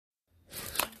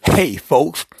Hey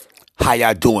folks, how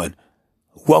y'all doing?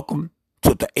 Welcome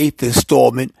to the 8th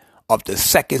installment of the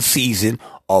 2nd season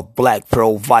of Black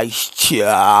Pearl Vice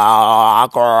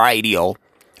Talk Radio,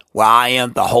 where I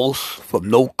am the host from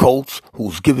No Coats,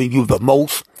 who's giving you the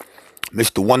most,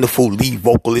 Mr. Wonderful lead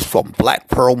vocalist from Black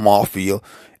Pearl Mafia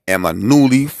and my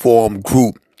newly formed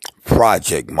group,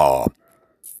 Project Mob.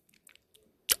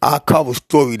 Our cover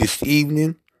story this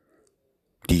evening,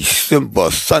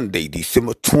 Sunday,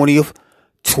 December 20th,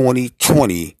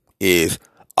 2020, is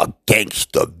a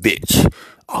gangster bitch.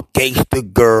 A gangster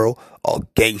girl, a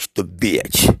gangster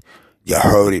bitch. You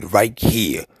heard it right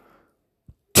here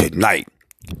tonight.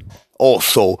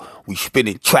 Also, we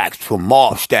spinning tracks from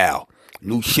Mob Style.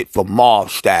 New shit from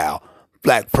Mob Style.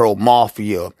 Black Pearl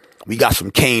Mafia. We got some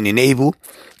Cain and Abel.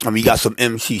 And we got some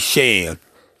MC Shan.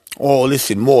 All this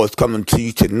and more is coming to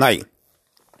you tonight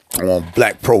on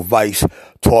Black Pearl Vice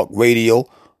Talk Radio,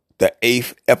 the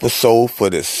 8th episode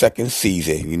for the 2nd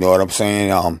season. You know what I'm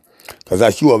saying? Because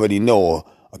as you already know,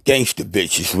 a gangster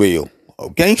bitch is real.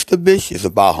 A gangster bitch is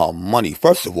about her money.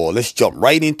 First of all, let's jump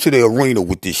right into the arena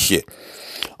with this shit.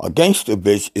 A gangster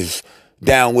bitch is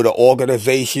down with an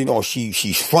organization, or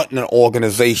she's fronting an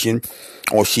organization,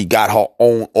 or she got her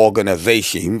own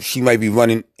organization. She might be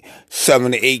running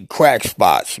 7 to 8 crack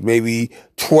spots, maybe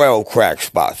 12 crack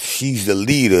spots. She's the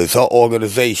leader. It's her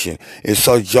organization. It's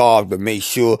her job to make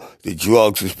sure the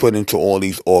drugs is put into all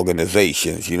these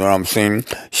organizations. You know what I'm saying?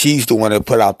 She's the one that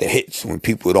put out the hits when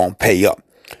people don't pay up.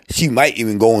 She might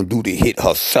even go and do the hit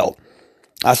herself.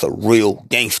 That's a real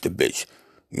gangster bitch.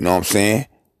 You know what I'm saying?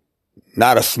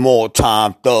 Not a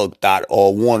small-time thug thought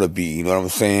or wannabe, you know what I'm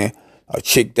saying? A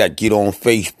chick that get on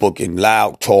Facebook and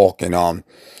loud talk and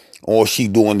all she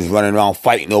doing is running around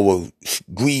fighting over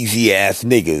greasy-ass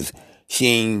niggas. She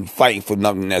ain't fighting for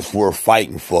nothing that's worth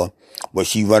fighting for. But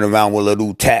she running around with her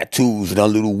little tattoos and her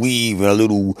little weave and her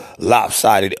little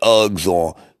lopsided Uggs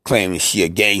on, claiming she a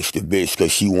gangster bitch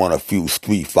because she won a few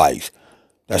street fights.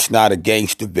 That's not a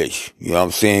gangster bitch, you know what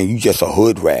I'm saying? You just a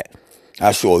hood rat.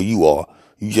 That's all you are.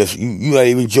 You not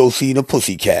even Josie and the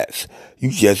Pussycats. You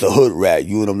just a hood rat.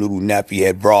 You and them little nappy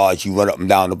head broads you run up and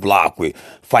down the block with,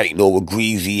 fighting over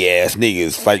greasy ass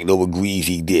niggas, fighting over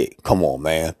greasy dick. Come on,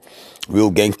 man.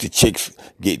 Real gangster chicks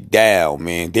get down,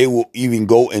 man. They will even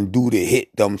go and do the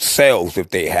hit themselves if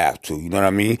they have to. You know what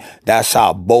I mean? That's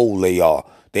how bold they are.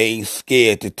 They ain't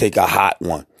scared to take a hot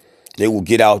one. They will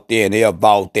get out there and they're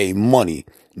about their money.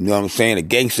 You know what I'm saying? A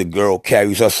gangster girl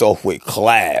carries herself with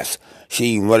class.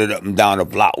 She ain't running up and down the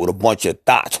block with a bunch of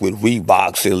thoughts with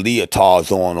Reeboks and leotards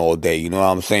on all day, you know what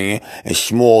I'm saying? And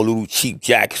small little cheap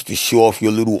jackets to show off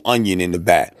your little onion in the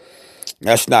back.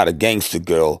 That's not a gangster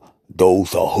girl.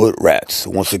 Those are hood rats.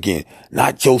 Once again,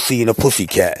 not Josie and the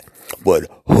Pussycat, but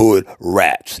hood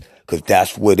rats. Because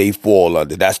that's where they fall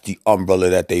under. That's the umbrella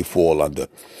that they fall under.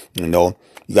 You know?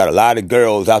 You got a lot of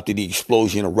girls after the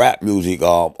explosion of rap music.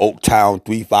 Oaktown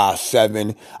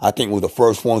 357, I think, was the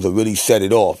first ones to really set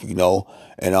it off, you know.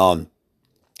 And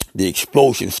the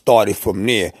explosion started from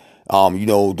there. You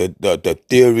know, the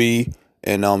theory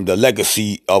and the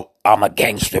legacy of I'm a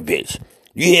gangster bitch.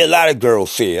 You hear a lot of girls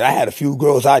say it. I had a few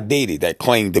girls I dated that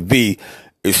claimed to be,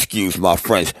 excuse my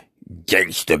French,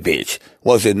 gangster bitch.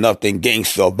 Wasn't nothing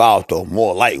gangster about though.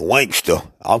 More like wankster.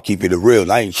 I'm keeping it real.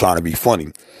 I ain't trying to be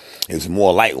funny. It's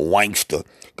more like wankster,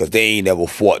 because they ain't never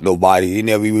fought nobody. They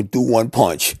never even threw one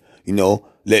punch, you know,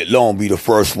 let alone be the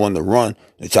first one to run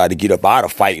and try to get up out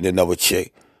of fighting another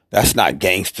chick. That's not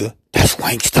gangster. That's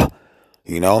wankster,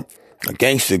 you know. A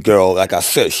gangster girl, like I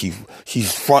said,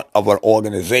 she's front of an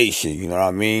organization, you know what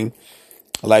I mean?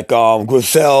 Like,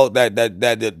 Griselle,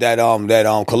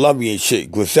 that Colombian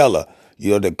chick, Grisella,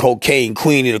 you know, the cocaine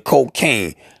queen of the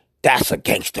cocaine. That's a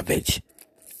gangster bitch.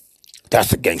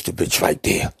 That's a gangster bitch right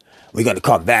there. We're going to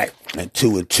come back at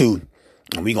 2 and 2,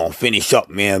 and we're going to finish up,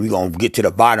 man. We're going to get to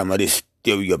the bottom of this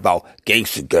theory about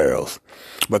gangster girls.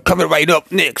 But coming right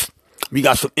up next, we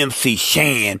got some MC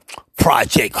Shan,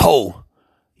 Project Ho.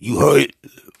 You heard it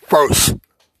first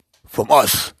from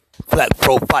us, Black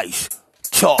Pearl Vice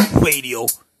Talk Radio,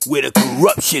 where the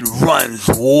corruption runs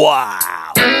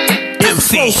wild.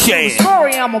 MC Shan. The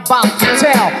story I'm about to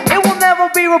tell, it will never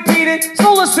be repeated,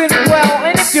 so listen well.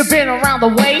 And if you've been around the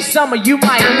way, some of you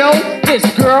might know this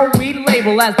girl we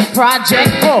label as the Project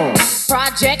Ho.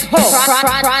 Project Ho.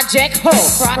 Project Ho.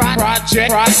 Project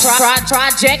Ho.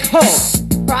 Project Ho.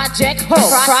 Project Ho.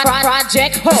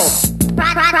 Project Ho.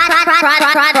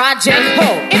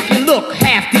 If you look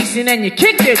half decent and you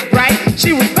kicked it right,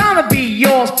 she was bound to be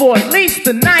yours for at least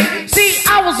the night. See,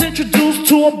 I was introduced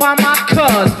to her by my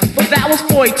cuz, but that was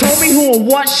before he told me who and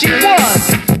what she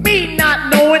was. Me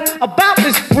not knowing about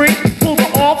this freak, pulled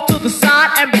her off to the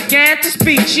side and began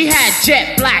had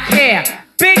jet black hair,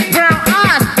 big brown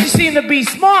eyes. She seemed to be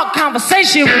smart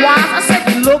conversation-wise. I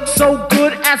said, you look so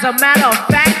good, as a matter of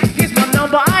fact. Here's my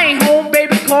number, I ain't home,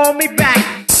 baby, call me back.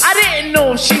 I didn't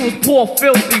know if she was poor,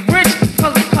 filthy rich,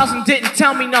 cause my cousin didn't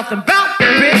tell me nothing about the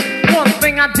bitch. One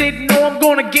thing I didn't know, I'm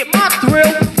gonna get my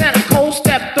thrill. Then a cold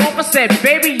stepped off, I said,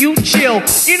 baby, you chill.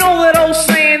 You know that old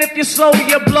saying, if you're slow,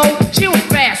 you blow. She was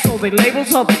fast, so they labeled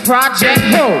her the Project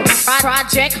Ho.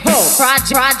 Project Ho.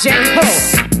 Project Ho.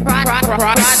 Project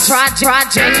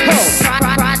Ho.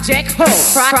 Project Ho.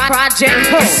 Project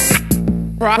Ho.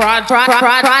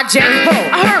 Project Ho.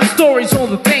 I heard stories on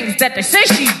the things that they say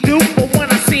she do, but when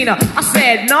I seen her, I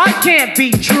said, no, it can't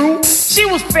be true. She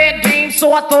was fair game,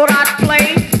 so I thought I'd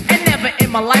play. And never in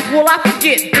my life will I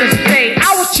forget this day.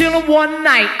 I was chilling one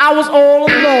night, I was all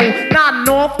alone,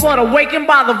 nodding off but awakened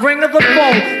by the ring of the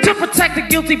phone. To protect the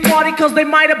guilty party, cause they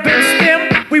might have been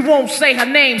stem, we won't say her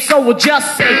name, so we'll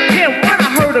just say Kim. When I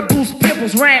heard her, goose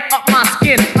pimples ran up my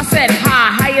skin. I said,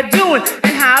 hi, how you doing?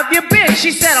 And how have you been?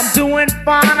 She said, I'm doing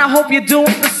fine, I hope you're doing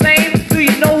the same. Do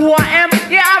you know who I am?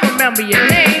 Yeah, I remember your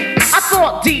name. I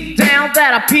thought deep down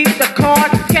that I peeped the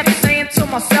card. Kept saying to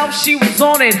myself she was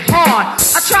on it hard.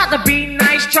 I tried to be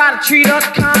nice, tried to treat her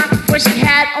kind, when she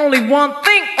had only one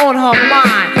thing on her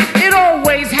mind. It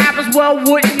always happens, well,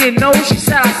 wouldn't you know? She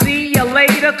said, I'll see you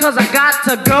later, cause I got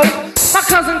to go. My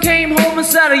cousin came home and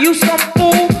said, are you some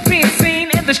fool? Being seen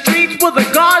in the streets with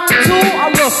a garden tool.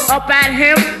 I looked up at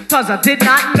him, cause I did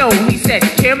not know. He said,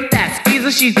 Kim, that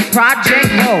skeezer, she's the Project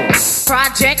Ho.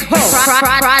 Project Ho.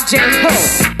 Project Ho.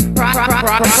 Project Ho.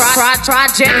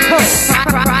 Project Ho.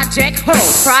 Project Ho.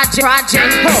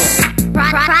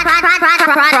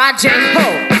 Project Ho.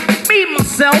 Me,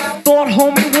 myself, thought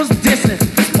homie was dissing.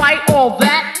 Despite all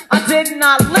that, I did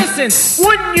not listen.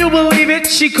 Wouldn't you believe it?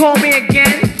 She called me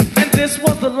again. And this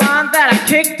was the line that I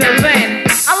kicked her then.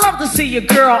 I love to see you,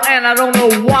 girl, and I don't know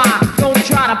why. Don't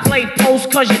try to play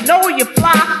post, cause you know you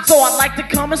fly. So I'd like to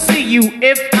come and see you,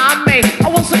 if I may. I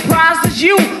was surprised as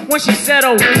you when she said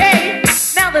okay.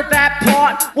 Now that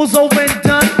part was over and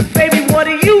done, baby, what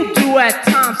do you do at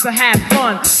times to have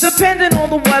fun? Depending on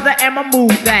the weather and my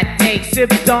mood that day. Sip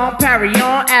Dom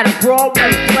Perignon at a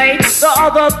Broadway play. The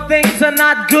other things are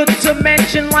not good to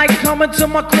mention, like coming to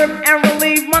my crib and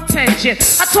relieve my tension.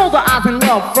 I told her I was in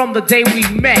love from the day we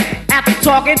met. After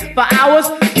talking for hours,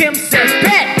 Kim said,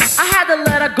 bet. I had to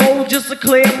let her go just to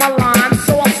clear my line.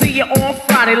 So I'll see you on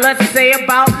Friday, let's say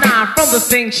about 9. From the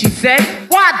things she said,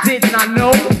 why didn't I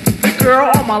know? The girl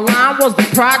on my line was the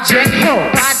Project Ho.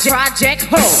 Project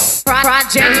Ho.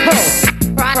 Project Ho.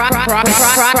 Project Ho.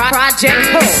 Project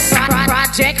Ho.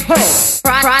 Project Ho.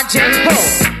 Project Ho.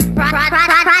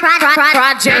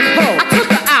 I took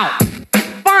her out.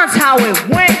 Finds how it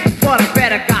went, but I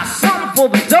better got something for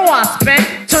the dough I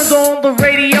spent. Turned on the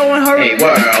radio and heard. Hey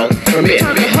world, turned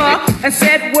to her and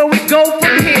said, where we go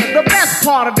from here. The best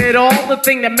part of it all, the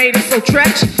thing that made it so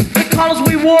stretch, the colors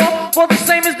we wore were the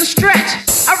same as the stretch.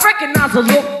 I recognized the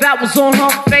look that was on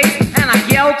her face, and I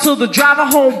yelled to the driver,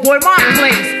 homeboy, my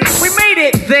place. We made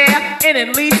it there in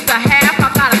at least a half.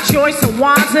 I got a choice of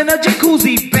wines and a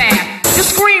jacuzzi bath. You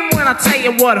scream when I tell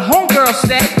you what homegirl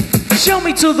said. Show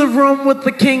me to the room with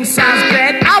the king-size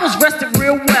bed. I was rested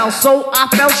real well, so I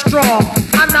felt strong.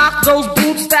 I knocked those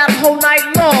boots that whole night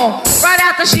long. Right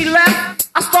after she left,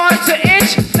 I started to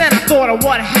itch. Then I thought of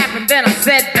what happened, then I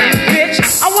said that bitch.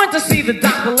 I went to see the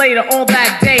doctor later on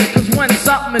that day, cause when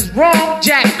something is wrong,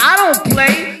 Jack, I don't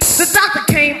play. The doctor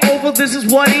came over, this is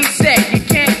what he said. You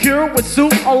can't cure it with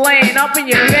soup or laying up in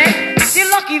your bed. You're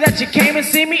lucky that you came and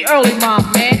see me early, my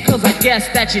man, cause I guess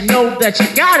that you know that you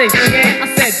got it, yeah. I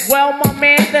said, well, my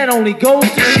man, that only goes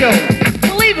to show.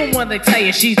 Believe them when they tell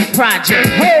you she's the Project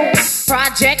Ho.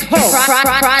 Project Ho.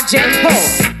 Project Ho.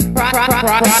 Project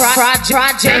Ho.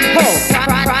 Project Ho.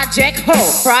 Project Ho.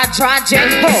 Project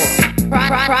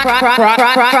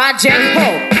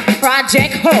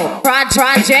Ho.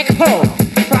 Project Ho.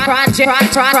 Project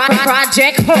Ho.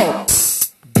 Project Ho.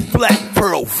 Black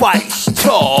Pearl Vice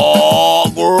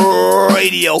Talk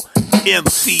Radio,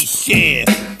 MC Shan,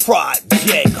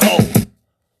 Project Ho.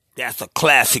 That's a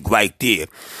classic right there.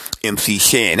 MC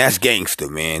Shan, that's gangster,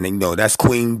 man. You know, that's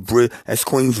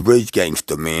Queensbridge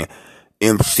gangster, man.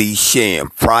 MC Shan,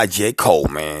 Project Ho,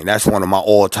 man. That's one of my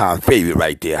all-time favorite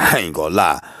right there. I ain't gonna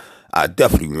lie. I'm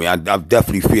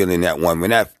definitely feeling that one. When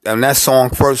that song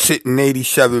first hit in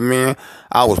 87, man,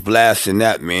 I was blasting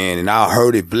that, man, and I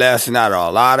heard it blasting out of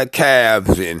a lot of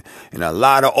cabs and a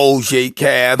lot of OJ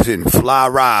cabs and fly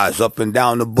rides up and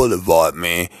down the boulevard,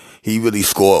 man. He really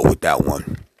scored with that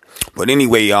one. But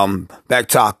anyway, back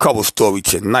to our cover story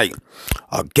tonight.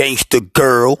 A gangster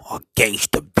girl, a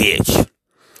gangster bitch.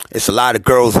 It's a lot of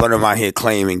girls running around here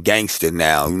claiming gangster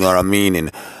now, you know what I mean?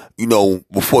 And,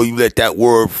 before you let that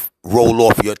word roll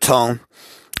off your tongue,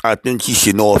 I think you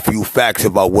should know a few facts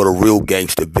about what a real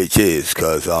gangster bitch is,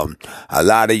 cause, a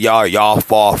lot of y'all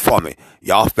far from it.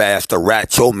 Y'all fast to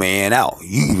rat your man out.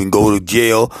 You even go to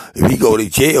jail. If he go to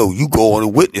jail, you go on a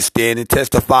witness stand and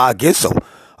testify against him.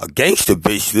 A gangster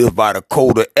bitch lives by the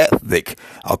code of ethic,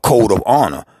 a code of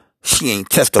honor. She ain't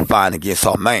testifying against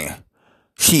her man.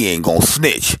 She ain't gonna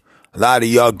snitch. A lot of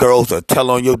y'all girls are tell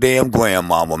on your damn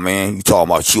grandmama, man. You talking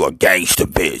about you a gangster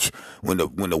bitch. When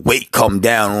the weight come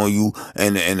down on you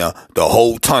and the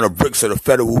whole ton of bricks of the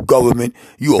federal government,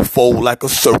 you'll fold like a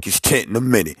circus tent in a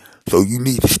minute. So you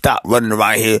need to stop running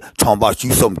around here talking about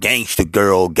you some gangster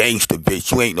girl, gangster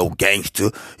bitch. You ain't no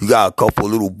gangster. You got a couple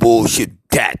little bullshit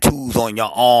tattoos on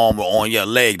your arm or on your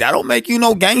leg. That don't make you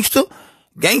no gangster.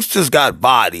 Gangsters got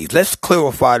bodies. Let's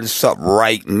clarify this up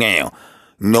right now.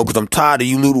 Cause I'm tired of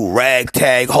you little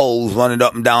ragtag hoes running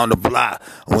up and down the block.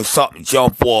 When something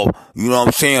jump off, you know what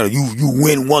I'm saying? Or you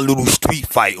win one little street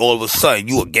fight, all of a sudden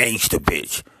you a gangster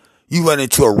bitch. You run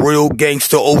into a real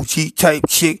gangster OG type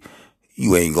chick,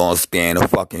 you ain't gonna stand a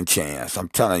fucking chance. I'm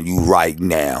telling you right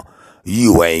now,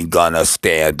 you ain't gonna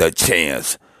stand a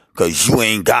chance. Cause you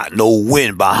ain't got no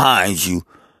wind behind you.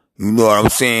 You know what I'm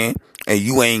saying? And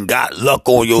you ain't got luck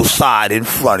on your side in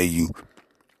front of you.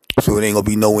 So it ain't gonna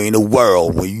be nowhere in the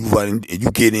world when you run and you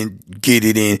get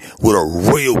it in with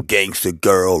a real gangster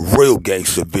girl, real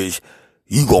gangster bitch,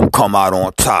 you gonna come out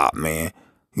on top, man.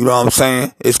 You know what I'm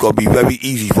saying? It's gonna be very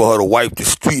easy for her to wipe the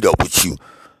street up with you.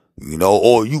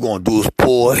 All you gonna do is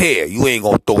pull her hair. You ain't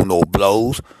gonna throw no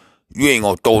blows. You ain't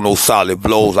gonna throw no solid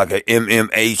blows like an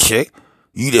MMA chick.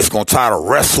 You just gonna try to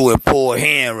wrestle and pull her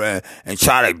hair and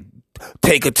try to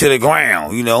take her to the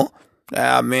ground,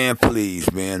 Ah, man,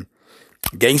 please, man.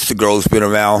 Gangster girls been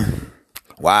around,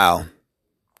 wow,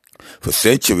 for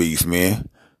centuries, man.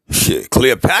 Shit,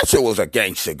 Cleopatra was a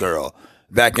gangster girl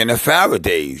back in the Pharaoh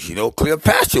days,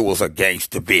 Cleopatra was a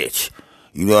gangster bitch.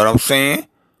 You know what I'm saying?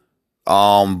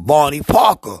 Barney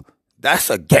Parker, that's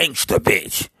a gangster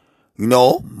bitch.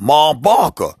 Mom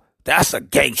Barker, that's a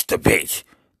gangster bitch.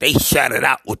 They shot it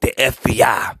out with the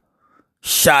FBI.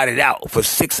 Shot it out for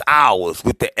 6 hours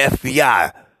with the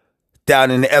FBI.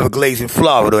 Down in the Everglades in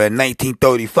Florida in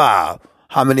 1935.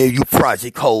 How many of you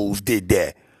Project Hoes did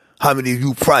that? How many of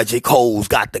you Project Hoes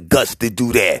got the guts to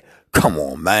do that? Come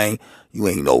on, man. You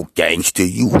ain't no gangster.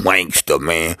 You wankster,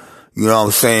 man. You know what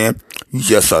I'm saying? You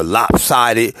just a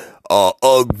lopsided,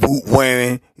 Ugg boot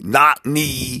wearing, knock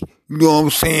knee. You know what I'm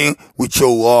saying? With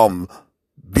your,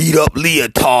 beat up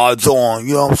leotards on.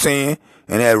 You know what I'm saying?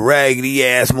 And that raggedy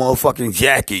ass motherfucking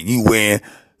jacket you wearing.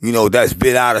 That's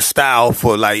been out of style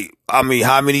for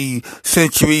how many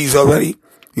centuries already?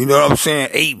 You know what I'm saying?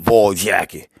 8-ball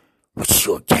jacket. But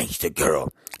you a gangster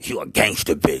girl. You a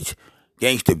gangster bitch.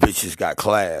 Gangster bitches got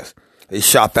class. They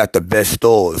shop at the best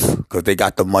stores because they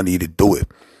got the money to do it.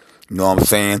 You know what I'm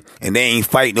saying? And they ain't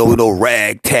fighting over no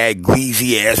ragtag,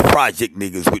 greasy ass project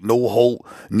niggas with no hope,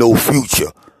 no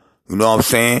future. You know what I'm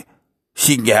saying?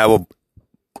 She can have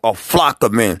a flock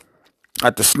of men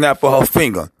at the snap of her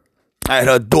finger. At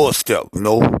her doorstep,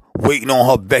 waiting on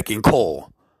her beck and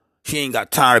call. She ain't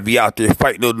got time to be out there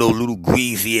fighting no little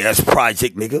greasy ass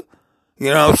project nigga.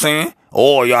 You know what I'm saying?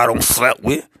 Or y'all don't slept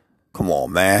with. Come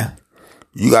on, man.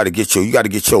 You gotta get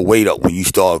your weight up when you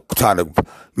start trying to,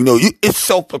 it's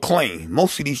self-proclaimed.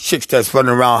 Most of these chicks that's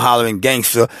running around hollering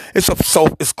gangster, it's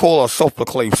called a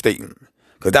self-proclaimed statement.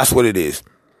 Cause that's what it is.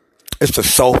 It's a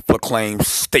self-proclaimed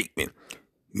statement,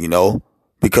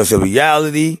 because in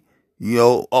reality,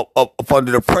 up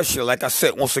under the pressure, like I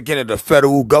said, once again, of the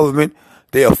federal government,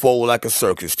 they'll fold like a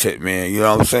circus tent, man. You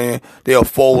know what I'm saying? They'll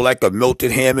fold like a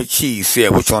melted ham and cheese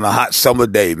sandwich on a hot summer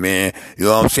day, man. You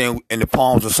know what I'm saying? In the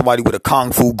palms of somebody with a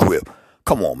kung fu grip.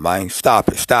 Come on, man. Stop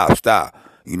it. Stop.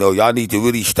 Y'all need to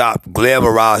really stop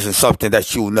glamorizing something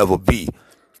that you'll never be.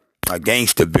 A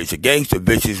gangster bitch. A gangster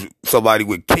bitch is somebody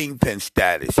with kingpin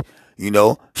status.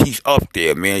 She's up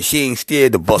there, man. She ain't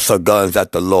scared to bust her guns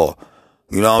at the law.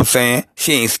 You know what I'm saying?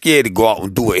 She ain't scared to go out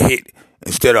and do a hit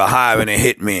instead of hiring a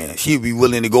hitman. She'd be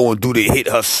willing to go and do the hit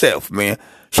herself, man.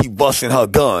 She busting her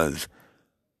guns.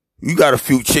 You got a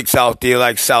few chicks out there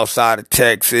like south side of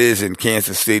Texas and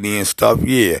Kansas City and stuff.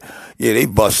 Yeah, they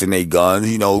busting their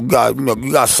guns. You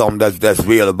got something that's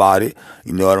real about it.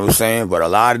 You know what I'm saying? But a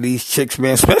lot of these chicks,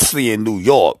 man, especially in New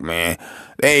York, man,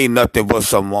 they ain't nothing but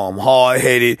some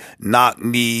hard-headed,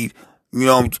 knock-kneed,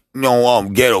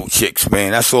 ghetto chicks,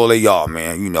 man. That's all they are,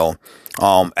 man.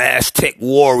 Aztec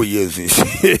warriors and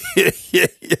shit.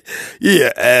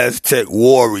 yeah, Aztec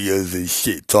warriors and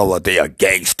shit. Talking about they a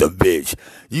gangster bitch.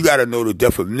 You gotta know the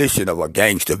definition of a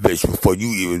gangster bitch before you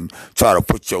even try to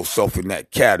put yourself in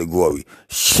that category.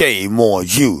 Shame on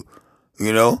you,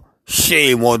 you know?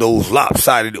 Shame on those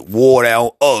lopsided, wore-down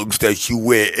Uggs that you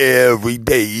wear every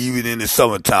day, even in the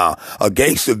summertime. A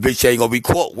gangster bitch ain't gonna be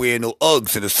caught wearing no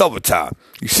Uggs in the summertime.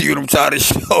 You see what I'm trying to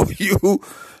show you?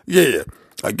 Yeah.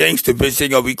 A gangster bitch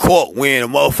ain't gonna be caught wearing a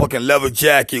motherfucking leather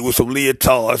jacket with some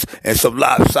leotards and some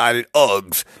lopsided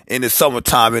Uggs in the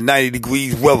summertime in 90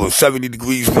 degrees weather, 70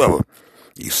 degrees weather.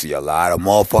 You see a lot of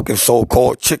motherfucking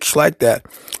so-called chicks like that.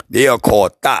 They are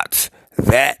called thoughts.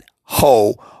 That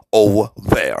hoe over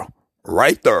there.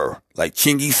 Right there. Like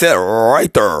Chingy said,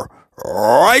 right there.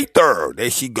 Right there.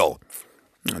 There she go.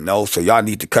 No, so y'all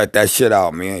need to cut that shit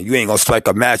out, man. You ain't gonna strike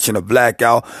a match in a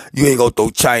blackout. You ain't gonna throw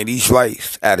Chinese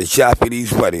rice at a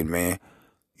Japanese wedding, man.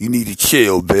 You need to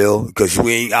chill, Bill, because you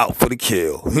ain't out for the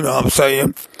kill. You know what I'm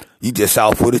saying? You just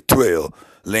out for the thrill.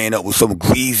 Laying up with some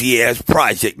greasy-ass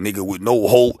project nigga with no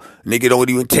hope. Nigga don't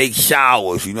even take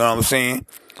showers, you know what I'm saying?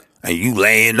 And you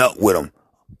laying up with him.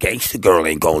 Gangsta girl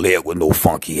ain't gonna lay up with no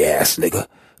funky ass nigga.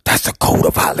 That's a code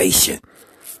of violation.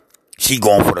 She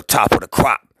going for the top of the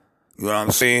crop. You know what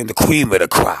I'm saying? The cream of the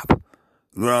crop.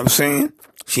 You know what I'm saying?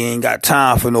 She ain't got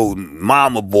time for no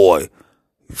mama boy.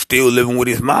 Still living with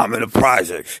his mom in the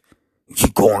projects. She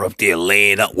going up there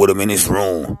laying up with him in his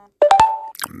room.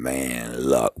 Man,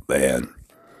 look, man.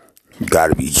 You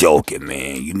gotta be joking,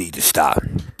 man. You need to stop.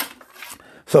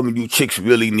 Some of you chicks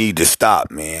really need to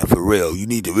stop, man. For real. You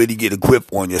need to really get a grip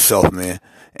on yourself, man.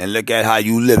 And look at how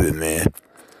you living, man.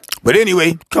 But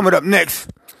anyway, coming up next,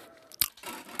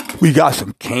 we got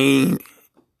some Cain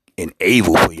and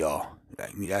Abel for y'all.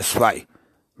 That's right.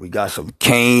 We got some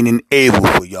Cain and Abel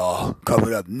for y'all.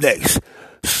 Coming up next.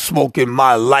 Smoking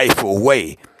my life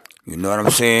away. You know what I'm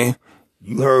saying?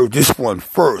 You heard this one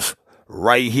first.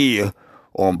 Right here.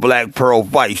 On Black Pearl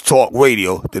Vice Talk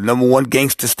Radio, the #1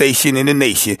 gangster station in the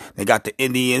nation. They got the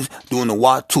Indians doing the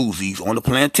Watuzis on the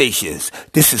plantations.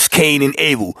 This is Cain and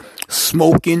Abel,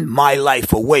 smoking my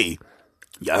life away.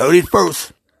 Y'all heard it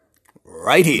first,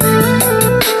 right here. Yo,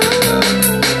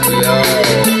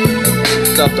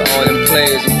 what's up to all them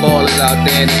players and ballers out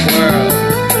there in the world?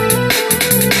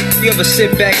 You ever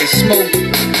sit back and smoke,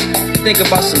 think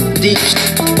about some deep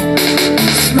shit?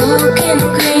 Smoking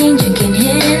green, drinking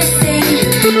Hennessy.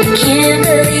 Can't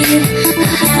believe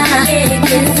how it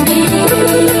gets me.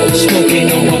 Smoking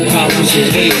on my problems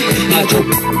and hate. I drop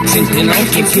and I'll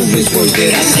keep fluid words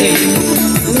that I say.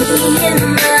 Me and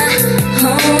my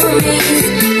homies,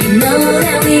 you know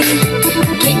that we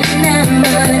getting that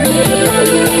money.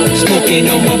 Smoking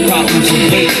on my problems and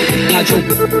hate. I drop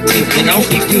and I'll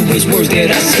keep fluid words that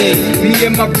I say. Me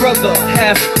and my brother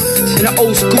have in an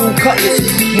old school cutlass.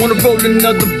 Wanna roll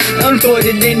another, unthought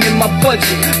it ain't in my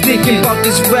budget. Thinking about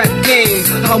this rap game,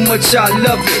 how much I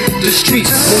love it. The streets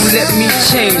won't let me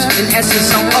change. In essence,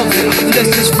 I'm of it.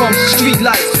 Lessons from street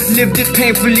life, lived it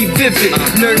painfully vivid.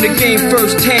 Learn the game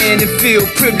firsthand and feel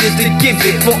privileged to give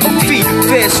it. For a fee,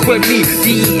 fair sweat me.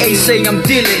 DEA say I'm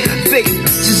dealing. Fake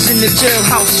just in the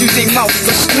jailhouse, use their mouth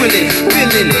for squilling.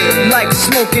 Feeling like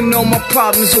smoking all my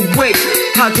problems away.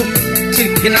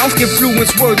 And I'll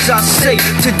influence words I say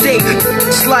today.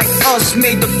 It's like us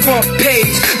made the front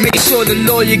page. Make sure the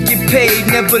lawyer get paid.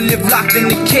 Never live locked in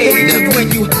the cage. And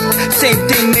when you same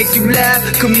thing make you laugh,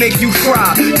 could make you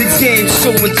cry. The game's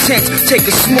so intense. Take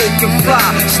a smoke and fly.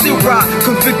 Still rock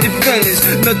convicted felons.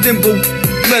 Nothing but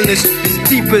melons. As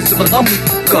deep as a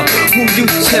umbrella. Who you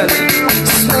telling?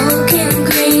 Smoking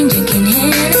green, drinking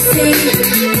Hennessy.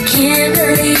 Can't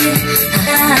believe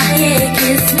how it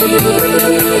gets me.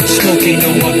 Smoking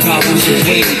on my problems and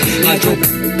hate. I drop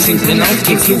and I'll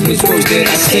keep fluid words that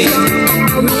I say.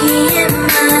 Me and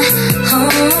my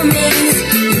homies,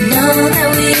 you know that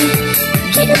we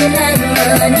getting that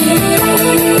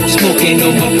money. Smoking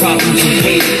on my problems and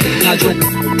hate. I drop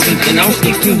and I'll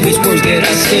keep fluid words that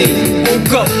I say.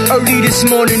 Woke up early this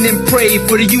morning and prayed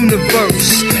for the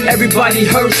universe. Everybody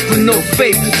hurts, but no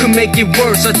faith could make it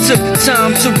worse. I took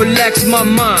time to relax my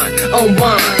mind,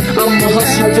 unwind. I'ma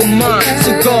hustle for mine,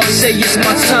 so God say it's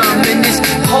my time. And it's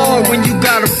hard when you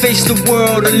gotta face the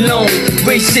world alone.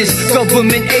 Racist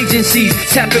government agencies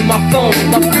tapping my phone.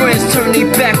 My friends turn their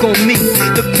back on me.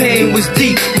 The pain was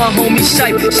deep. My homie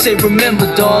Sipe say, remember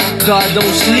dawg, God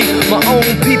don't sleep. My own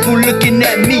people looking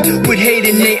at me with hate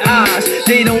in their eyes.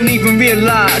 They don't even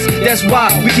realize that's why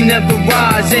we can never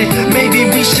rise. And maybe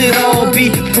we should all be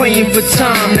praying for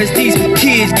time as these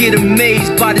kids get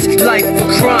amazed by this life of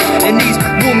crime. And these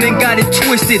women got it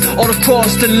twisted all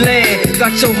across the land.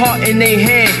 Got your heart in their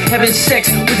hand, having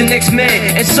sex with the next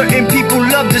man. And certain people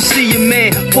love to see a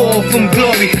man fall from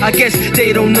glory. I guess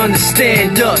they don't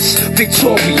understand us. Victorious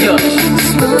notorious.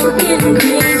 Smoking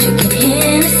green, drinking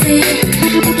Hennessy.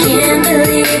 I can't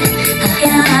believe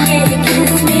how high it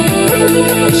gets me.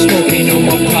 Smoking on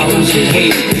my problems and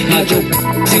hate. I joke,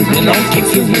 thinking I'm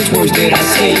confused words that I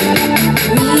say.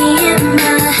 Me and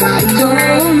my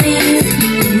homies,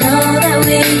 you know that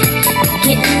we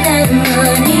getting that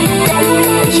money.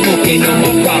 Smoking on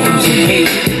my problems and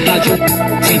hate. I joke,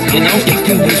 thinking I'm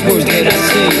confused words that I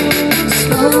say.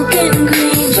 Smoking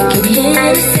green, drinking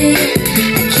Hennessy.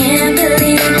 I can't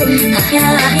believe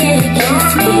how high it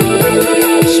gets me.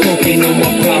 Smoking on my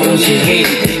problems and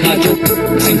hate. I joke,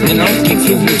 thinking I'm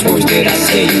confused words that I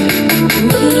say.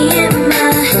 Me and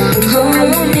my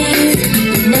homies,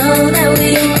 you know that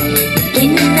we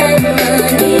getting that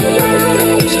money.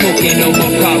 Smoking on my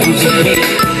problems and hate.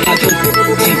 I joke,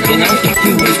 thinking I'm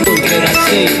confused words that I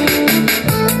say.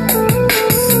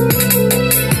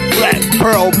 Black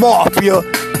Pearl Mafia.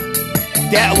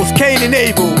 That was Cain and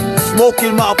Abel,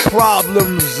 smoking my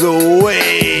problems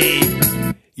away.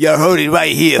 You heard it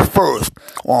right here first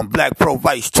on Black Pearl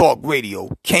Vice Talk Radio.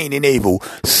 Cain and Abel,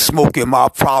 smoking my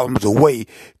problems away.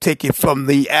 Taken from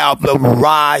the album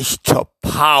Rise to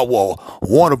Power.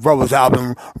 Warner Brothers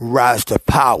album Rise to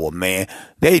Power, man.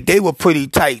 They were pretty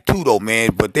tight too though,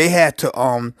 man. But they had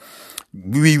to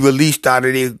be released out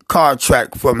of their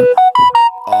contract from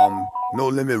No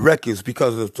Limit Records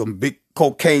because of some big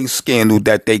cocaine scandal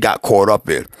that they got caught up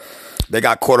in. They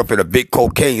got caught up in a big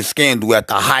cocaine scandal at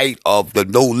the height of the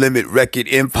No Limit record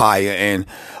empire, and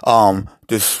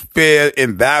this fair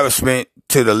embarrassment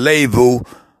to the label,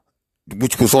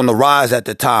 which was on the rise at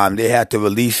the time. They had to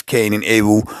release Cain and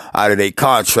Abel out of their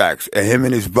contracts, and him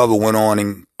and his brother went on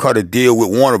and cut a deal with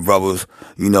Warner Brothers,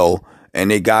 you know, and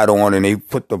they got on and they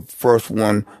put the first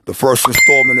installment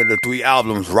of the 3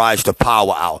 albums, Rise to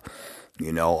Power, out.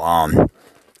 You know,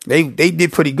 they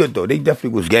did pretty good though. They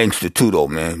definitely was gangster too though,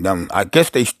 man. I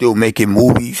guess they still making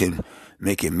movies and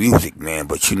making music, man.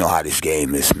 But you know how this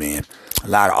game is, man. A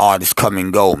lot of artists come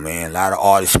and go, man. A lot of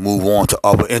artists move on to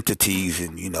other entities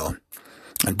and, you know,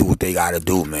 and do what they gotta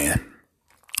do, man.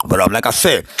 But like I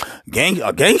said, a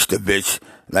gangster bitch,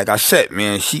 like I said,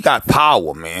 man, she got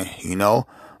power, man. You know,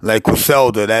 like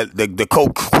Griselda, the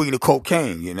queen of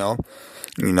cocaine, you know.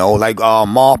 You know, like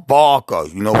Mark Barker,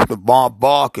 you know, the Mark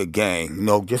Barker gang, you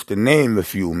know, just to name a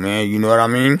few, man, you know what I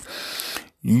mean?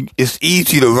 It's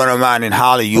easy to run around and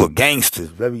holler you a gangster,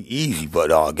 it's very easy,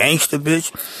 but a gangster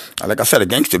bitch, like I said, a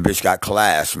gangster bitch got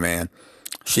class, man.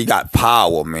 She got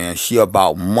power, man. She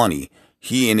about money.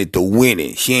 She in it to win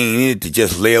it. She ain't in it to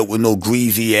just lay up with no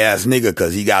greasy ass nigga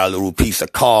cause he got a little piece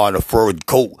of car and a fur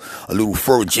coat, a little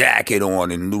fur jacket on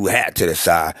and a little hat to the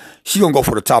side. She gonna go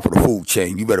for the top of the food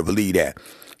chain. You better believe that.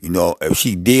 You know, if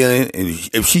she dealing and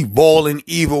if she balling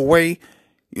either way,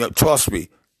 you know, trust me,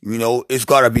 you know, it's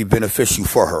gotta be beneficial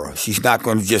for her. She's not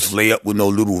gonna just lay up with no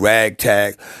little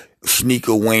ragtag,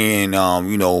 sneaker wearing,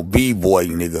 you know, b-boy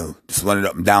nigga, just running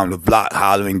up and down the block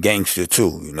hollering gangster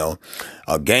too, you know.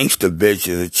 A gangster bitch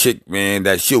is a chick, man,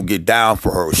 that she'll get down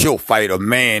for her. She'll fight a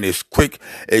man as quick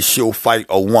as she'll fight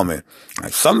a woman.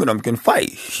 Like some of them can fight.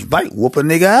 She might whoop a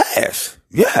nigga ass.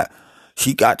 Yeah.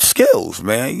 She got skills,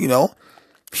 man, you know.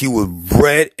 She was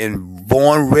bred and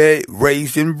born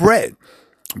raised and bred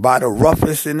by the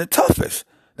roughest and the toughest.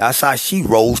 That's how she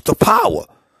rose to power.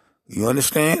 You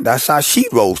understand? That's how she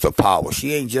rose to power.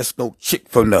 She ain't just no chick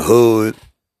from the hood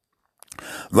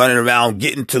running around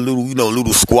getting to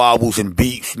little squabbles and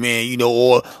beefs, man, you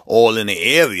know, all in the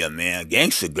area, man.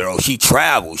 Gangster girl, she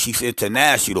travels. She's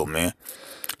international, man.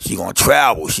 She gonna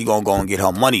travel. She gonna go and get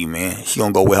her money, man. She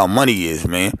gonna go where her money is,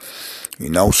 man. You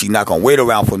know, she not gonna wait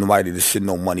around for nobody to send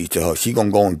no money to her. She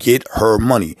gonna go and get her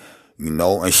money, you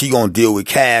know, and she gonna deal with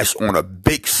cash on a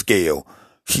big scale.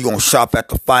 She gonna shop at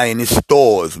the finest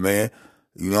stores, man.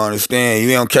 You understand? You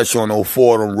ain't gonna catch you on no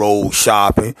Fordham Road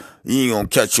shopping. You ain't gonna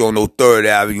catch you on no 3rd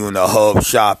Avenue in the hub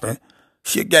shopping.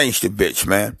 She a gangster bitch,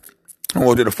 man. I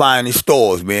go to the finest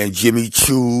stores, man. Jimmy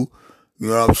Choo, you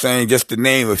know what I'm saying? Just to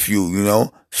name a few, you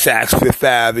know. Saks Fifth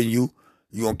Avenue.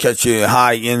 You gonna catch you in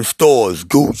high-end stores.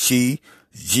 Gucci,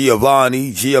 Giovanni,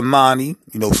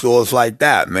 you know, stores like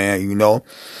that, man, you know.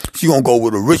 She gonna go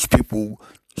where the rich people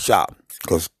shop.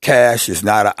 Cause cash is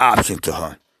not an option to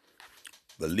her.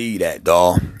 Believe that,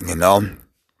 dawg, you know.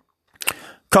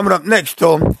 Coming up next,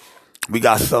 though, we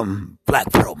got some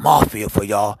Black Pearl Mafia for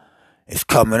y'all. It's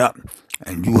coming up,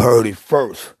 and you heard it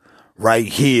first, right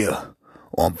here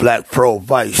on Black Pearl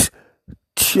Vice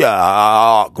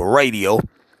Talk Radio,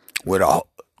 where the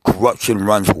corruption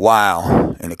runs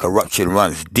wild and the corruption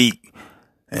runs deep.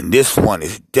 And this one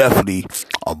is definitely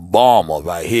a bomber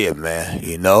right here, man,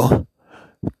 you know.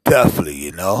 Definitely,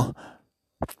 you know.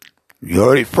 You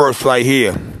heard it first right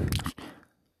here.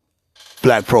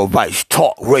 Black Pearl Vice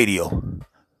Talk Radio.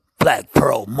 Black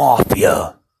Pearl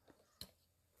Mafia.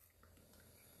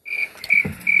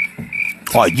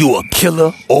 Are you a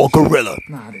killer or gorilla?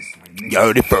 You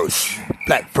heard it first.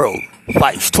 Black Pearl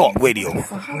Vice Talk Radio.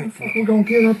 How the fuck we gonna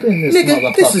get up in this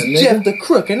Nigga, this is nigga? Jeff the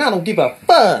Crook, and I don't give a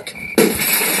fuck.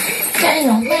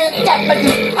 Damn, man.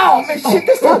 Oh, man, shit,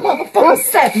 this motherfucker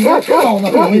sack, man. Come on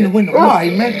up in the window. All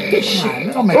right, man. This shit,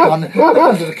 man. Don't make on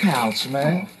under the couch,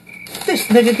 man. This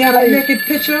nigga got a naked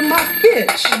picture of my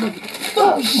bitch.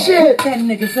 Oh, shit. That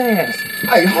nigga's ass.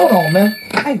 Hey, hold on, man.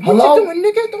 Hey, what Hello? you doing,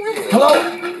 nigga? Hello?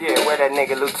 Yeah, where that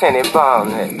nigga Lieutenant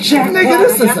Bond at? Jack, Nigga,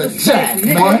 this is a jack,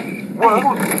 man.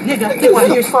 Nigga, get out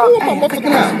here. Oh, my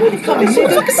motherfucking house. Come here,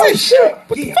 nigga. Fucking say shit.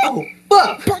 Yeah, oh,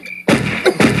 fuck.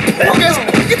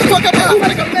 Get the fuck up,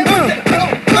 nigga.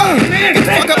 Get the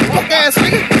fuck up, fuck ass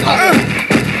nigga.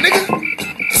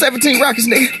 Nigga. 17 Rockets,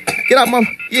 nigga. Get out my.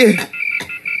 Yeah.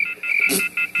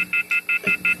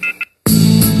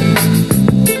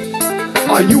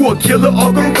 Are you a killer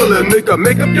or gorilla, nigga?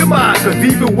 Make up your mind, cause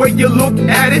either way you look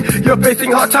at it, you're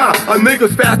facing hard time. A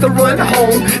nigga's fast to run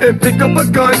home and pick up a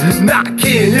gun, not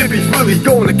kidding if he's really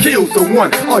gonna kill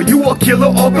someone. Are you a killer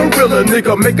or gorilla,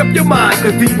 nigga? Make up your mind,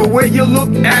 cause either way you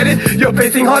look at it, you're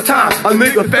facing hard time. A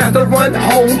nigga fast to run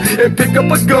home and pick up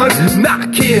a gun,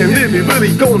 not kidding if he's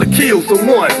really gonna kill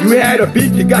someone. You had a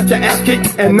beat, you got your ass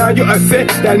kicked, and now you're upset.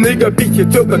 That nigga beat you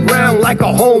to the ground like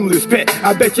a homeless pet.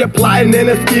 I bet you're plotting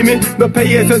and scheming, the pay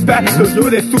is his back, cause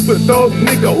you're that super thug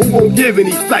nigga who won't give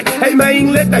any slack. Hey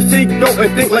man, let that shit go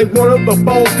and think like one of the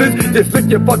bosses. Just lick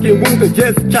your fucking wounds and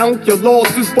just count your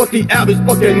losses. But the average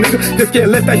fucking nigga just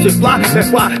can't let that shit fly.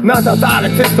 That's why 9 times out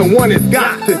of 10 someone has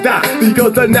got to die.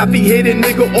 Because the nappy-headed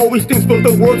nigga always thinks for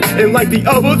the worst, and like the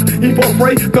others, he falls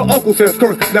prey to Uncle Sam's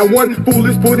curse. Now one fool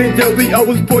is put in jail, the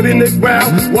others put in the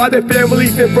ground, while their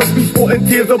families and friends be sporting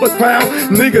tears of a crown.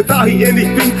 Niggas out here in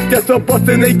these streets just a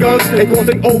busting their guns and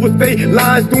crossing over state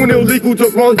lines, doing illegal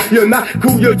drug runs. You're not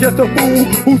cool, you're just a fool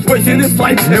who's wasting his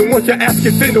life. And once your ass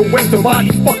gets in the way,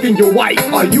 somebody's fucking your wife.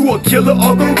 Are you a killer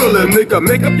or gorilla, nigga?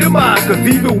 Make up your mind, cause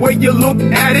either way you look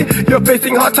at it, you're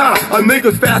facing hard time. A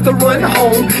nigga's fast to run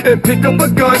home and pick up a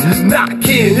gun, not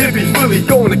kidding if he's really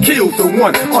gonna kill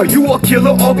someone. Are you a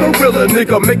killer or gorilla,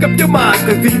 nigga? Make up your mind,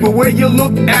 cause either way you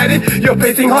look at it, you're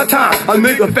facing hard time. A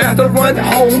nigga fast to run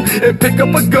home and pick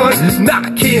up a gun,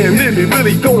 not kidding if he's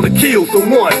really gonna kill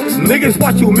someone. Niggas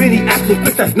watch too many action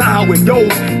flicks, that's not how it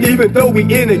goes. Even though we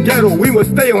in the ghetto, we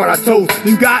must stay on our toes.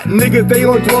 You got niggas, they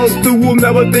on drugs too, will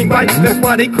never think right. That's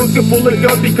why they cooking full of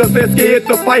guns, because they're scared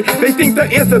to fight. They think the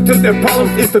answer to their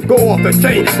problems is to go off the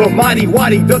chain. But Mighty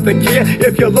Whitey doesn't care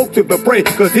if you're low to the brain,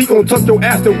 cause he gon' tuck your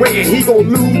ass away and he gon'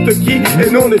 lose the key.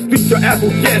 And on the street your ass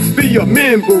will just be a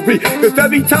memory. Cause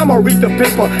every time I read the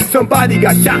paper, somebody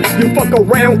got shot. You fuck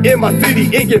around in my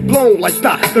city and get blown like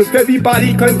stock. Cause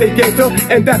everybody claims they gangster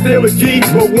and that's their G.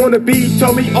 But wanna be,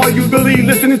 tell me, are you really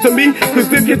listening to me?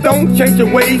 Cause if you don't change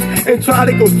your ways and try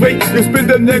to go straight, you'll spend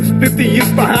the next 50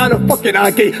 years behind a fucking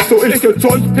eye gate. So it's your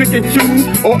choice, pick and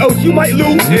choose, or else you might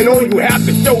lose. And all you have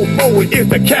to show forward is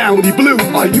the county blue.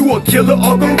 Are you a killer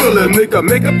or gorilla, nigga?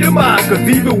 Make up your mind, cause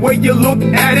either way you look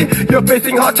at it, you're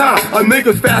facing hard time. A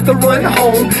nigga's fast to run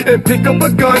home and pick up a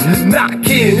gun, not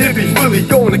kidding if he's really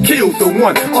gonna kill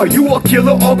someone. Are you a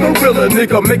killer or gorilla,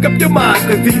 nigga? Make up your mind,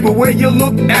 cause either way you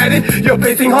look at it, you're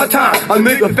facing hard time. A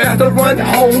nigga fast to run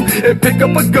home and pick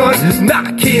up a gun,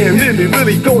 not kidding if he's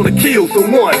really gonna kill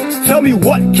someone. Tell me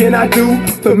what can I do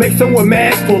to make someone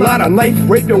mad? Pull out a knife,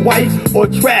 rape your wife, or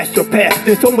trash your past?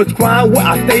 There's so much crime where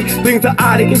I stay, things are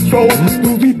out of control.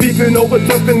 Dudes be beefing over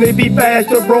drugs and they be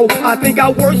faster, bro. I think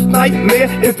our worst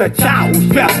nightmare is a child who's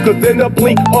strapped, cause in the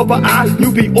blink of an eye,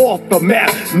 you be off the map.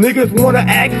 Niggas wanna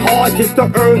act hard just to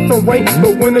earn some rank,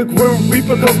 but when the grim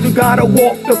reaper comes, you gotta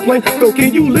walk the plank. So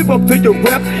can you live up to your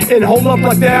rep and hold up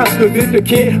like that? Cause if you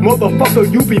can't,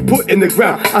 motherfucker, you be put in the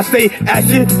ground. I say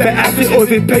action to action, or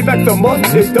is it payback to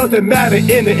must? It doesn't matter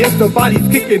in the end, somebody's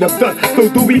kicking up dust. So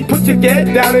do we put your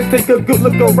head down and take a good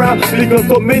look around? Because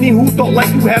so many who thought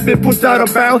like you have been pushed out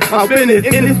of bounds. I've been in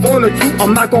this on the truth,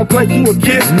 I'm not gonna blank you a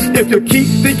kid. If you keep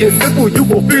thinking simple, you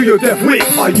will feel your death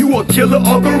wish. Are you a killer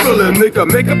or gorilla,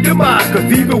 nigga? Make up your mind,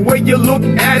 cause either way you look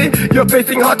at it, you're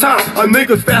facing hard time. A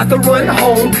nigga's fast to run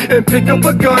home and pick up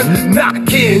a gun, not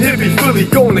kidding if he's really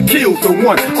gonna kill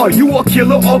someone. Are you a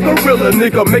killer or gorilla,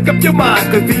 nigga? Make up your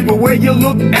mind, cause either way you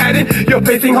look at it, you're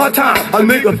facing hard time. A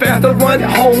nigga fast to run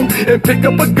home and pick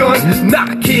up a gun,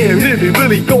 not kidding if he's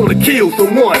really gonna kill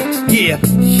someone. Yeah,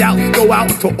 shouts go out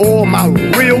to all my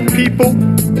real people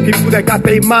that got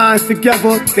their minds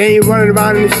together. They ain't running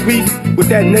around in the streets with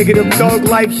that negative thug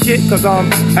life shit. Cause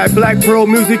at Black Pearl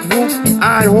Music Group,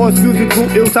 Iron Horse Music Group,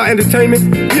 Illside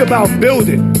Entertainment, we about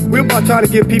building. We're about trying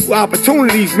to give people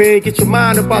opportunities, man. Get your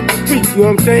mind about the streets, you know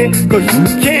what I'm saying? Cause you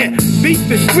can't beat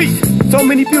the streets. So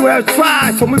many people have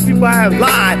tried, so many people have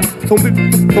lied, so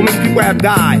many people have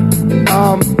died.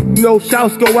 You know,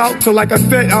 shouts go out to, like I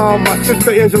said, my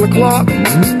sister Angela Clark.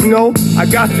 You know, I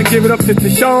got to give it up to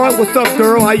Tashawn. What's up,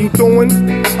 girl? How you doing?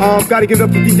 Got to give it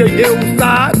up to DJ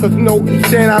Illside, because, you know, he's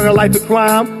staying out of a life of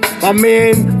crime. My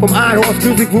man from Iron Horse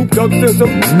Music Group, Doug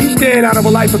Simpson, he's staying out of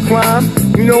a life of crime.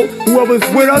 You know, whoever's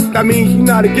with us, that means you're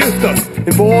not against us.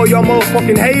 And for all y'all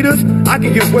motherfucking haters, I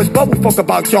can give West Bubble fuck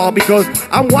about y'all, because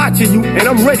I'm watching you and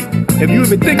I'm ready. If you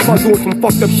even think about doing some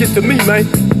fucked up shit to me, man,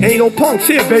 ain't no punks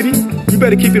here, baby. You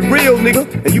better keep it real,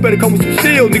 nigga, and you better come with some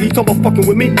steel, nigga. You talking about fucking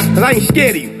with me, cause I ain't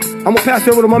scared of you. I'm gonna pass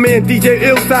it over to my man DJ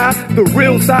Illside, the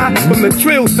real side from the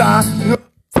trill side.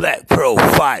 Black Pearl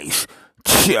Vice,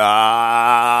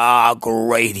 Talk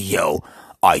Radio.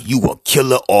 Are you a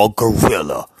killer or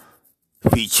gorilla?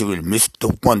 Featuring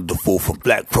Mr. Wonderful from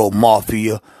Black Pearl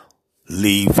Mafia,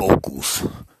 lead vocals.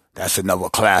 That's another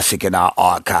classic in our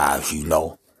archives, you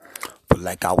know. But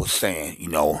like I was saying, you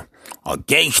know, a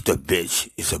gangster bitch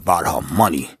is about her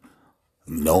money,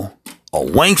 you know. A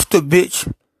wankster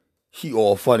bitch, she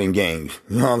all fun and games,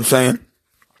 you know what I'm saying?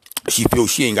 She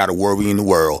feels she ain't got a worry in the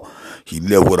world. She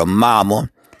live with her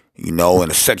mama, you know, in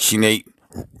a Section 8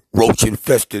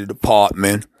 roach-infested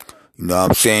apartment. You know what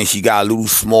I'm saying? She got a little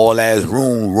small-ass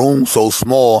room so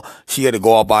small, she had to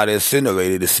go up by the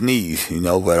incinerator to sneeze, you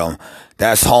know, but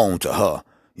that's home to her.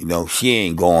 You know, she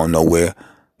ain't going nowhere.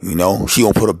 You know, she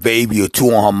gonna put a baby or two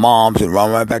on her mom's and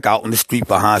run right back out in the street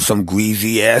behind some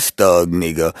greasy-ass thug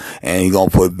nigga, and he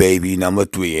gonna put baby number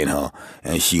 3 in her,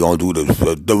 and she gonna do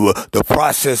the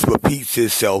process repeats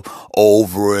itself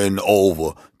over and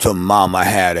over till mama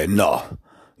had enough,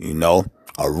 you know?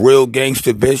 A real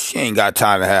gangster bitch, she ain't got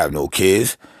time to have no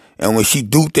kids. And when she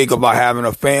do think about having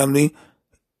a family,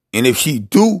 and if she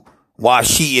do, while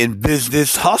she in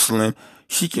business hustling,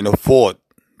 she can afford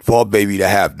for her baby to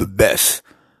have the best.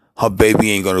 Her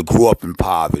baby ain't gonna grow up in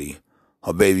poverty.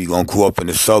 Her baby gonna grow up in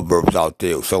the suburbs out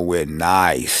there, somewhere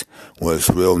nice, where it's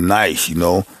real nice, you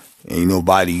know. Ain't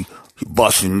nobody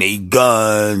busting their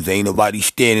guns, ain't nobody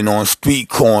standing on street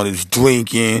corners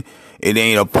drinking. It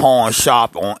ain't a pawn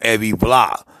shop on every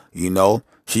block, you know.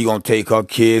 She gonna take her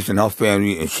kids and her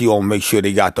family, and she gonna make sure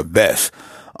they got the best.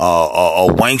 A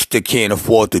wankster can't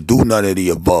afford to do none of the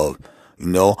above. You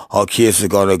know, her kids are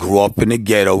gonna grow up in the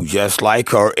ghetto just like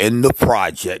her in the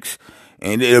projects.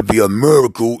 And it'll be a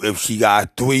miracle if she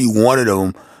got 3, one of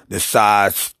them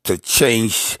decides to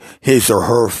change his or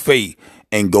her fate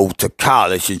and go to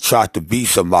college and try to be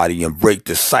somebody and break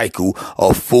the cycle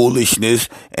of foolishness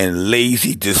and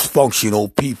lazy,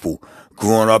 dysfunctional people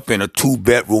growing up in a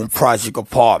 2-bedroom project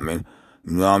apartment.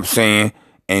 You know what I'm saying?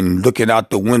 And looking out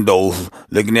the windows,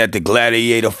 looking at the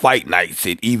gladiator fight nights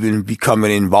and even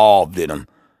becoming involved in them.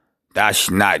 That's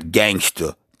not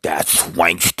gangster. That's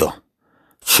wankster.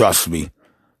 Trust me.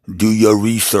 Do your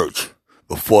research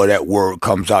before that word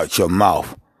comes out your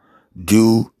mouth.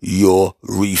 Do your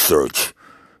research.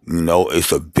 You know,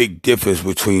 it's a big difference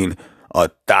between a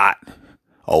thought,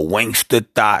 a wankster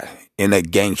thought, and a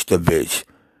gangster bitch.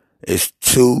 It's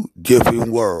 2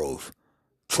 different worlds.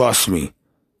 Trust me.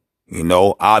 You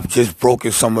know, I've just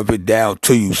broken some of it down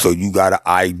to you so you got an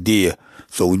idea.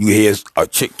 So when you hear a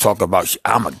chick talk about,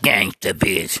 I'm a gangster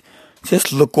bitch,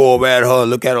 just look over at her,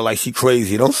 look at her like she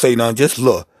crazy. Don't say nothing, just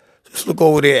look. Just look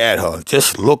over there at her.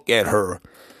 Just look at her.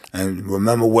 And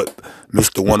remember what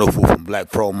Mr. Wonderful from Black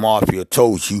Pearl Mafia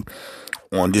told you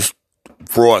on this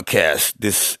broadcast,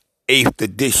 this 8th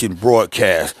edition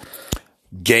broadcast.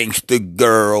 Gangster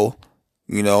girl,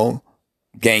 you know,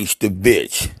 gangster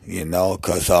bitch, you know,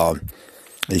 because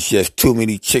it's just too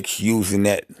many chicks using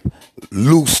that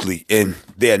loosely and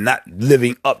they're not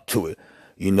living up to it,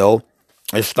 you know.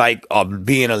 It's like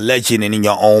being a legend in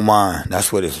your own mind.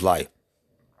 That's what it's like.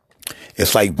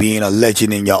 It's like being a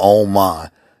legend in your own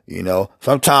mind. You know,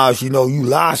 sometimes, you know, you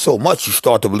lie so much you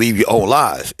start to believe your own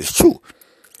lies. It's true.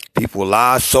 People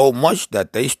lie so much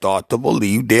that they start to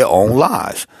believe their own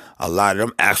lies. A lot of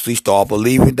them actually start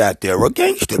believing that they're a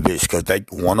gangster bitch because they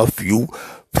won a few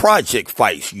project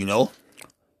fights, you know.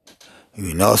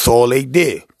 You know, that's all they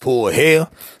did. Pull hair,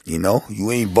 you know.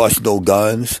 You ain't bust no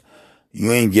guns.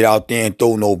 You ain't get out there and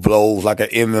throw no blows like an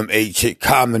MMA chick,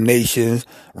 combinations,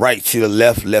 right to the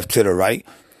left, left to the right.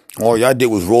 All y'all did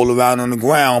was roll around on the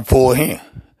ground, pull a hand.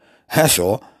 That's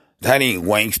all. That ain't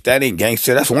wanks. That ain't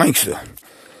gangster. That's wankster.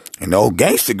 You know,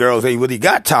 gangster girls ain't really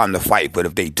got time to fight, but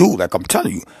if they do, like I'm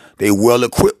telling you, they well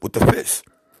equipped with the fists.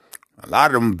 A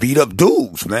lot of them beat up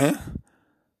dudes, man.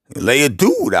 They lay a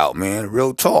dude out, man.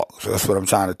 Real talk. So that's what I'm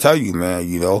trying to tell you, man.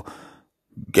 You know,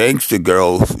 gangster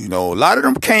girls, you know, a lot of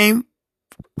them came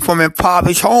from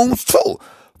impoverished homes too,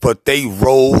 but they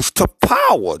rose to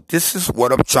power. This is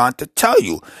what I'm trying to tell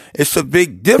you. It's a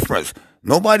big difference.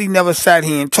 Nobody never sat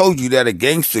here and told you that a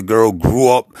gangster girl grew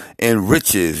up in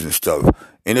riches and stuff.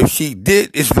 And if she did,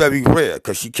 it's very rare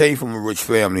because she came from a rich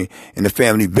family and the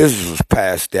family business was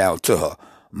passed down to her.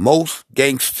 Most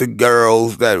gangster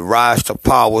girls that rise to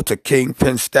power to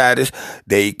kingpin status,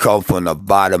 they come from the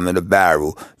bottom of the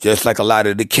barrel. Just like a lot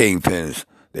of the kingpins.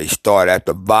 They start at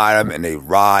the bottom and they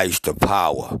rise to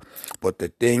power. But the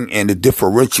thing and the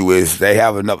differential is they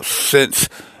have enough sense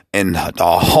and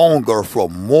the hunger for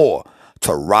more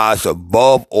to rise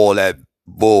above all that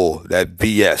bull, that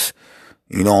BS.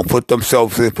 You know, put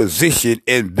themselves in position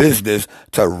in business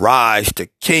to rise to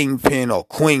kingpin or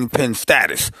queenpin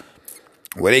status,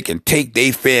 where they can take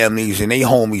their families and their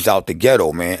homies out the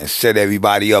ghetto, man, and set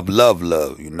everybody up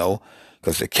love, you know,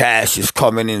 because the cash is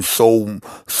coming in so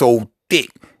thick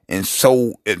and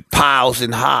so in piles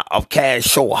and high of cash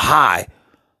so high.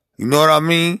 You know what I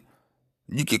mean?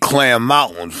 You can climb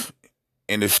mountains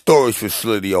in a storage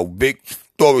facility or big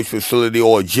storage facility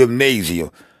or a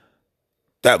gymnasium.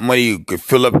 That money could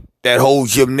fill up that whole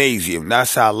gymnasium.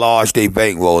 That's how large their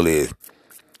bankroll is.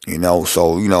 You know,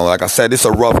 so, you know, like I said, it's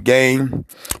a rough game,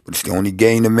 but it's the only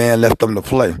game the man left them to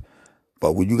play.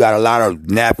 But when you got a lot of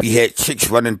nappy head chicks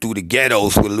running through the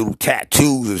ghettos with little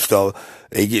tattoos and stuff,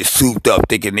 they get souped up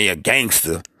thinking they a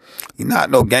gangster. You're not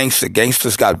no gangster.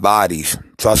 Gangsters got bodies.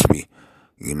 Trust me.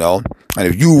 You know? And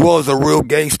if you was a real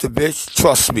gangster, bitch,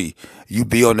 trust me, you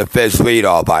be on the Fed's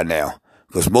radar by now.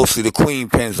 Because most of the queen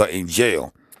pins are in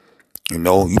jail. You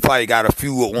know, you probably got a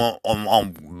few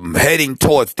on heading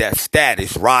towards that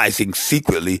status, rising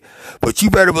secretly. But you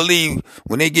better believe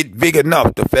when they get big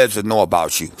enough, the feds will know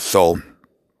about you. So,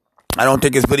 I don't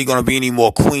think it's really going to be any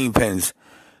more queen pins,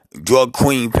 drug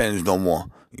queen pins no more.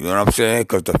 You know what I'm saying?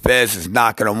 Because the feds is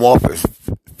knocking them off as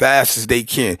fast as they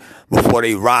can before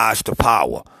they rise to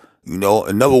power. You know,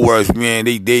 in other words, man,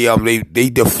 they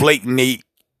deflating their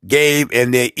game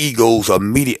and their egos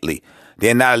immediately.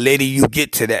 They're not letting you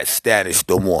get to that status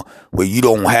no more where you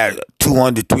don't have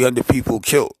 200, 300 people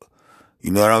killed.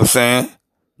 You know what I'm saying?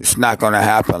 It's not going to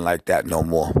happen like that no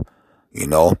more. You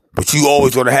know? But you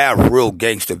always going to have real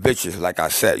gangster bitches, like I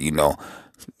said, you know,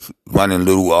 running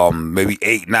little, maybe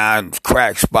 8, 9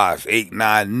 crack spots, 8,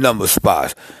 9 number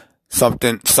spots. Some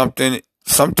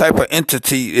type of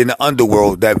entity in the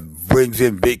underworld that brings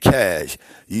in big cash.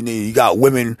 You got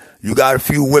women, you got a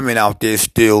few women out there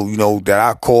still, you know, that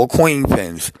I call queen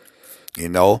pins, you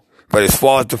know. But as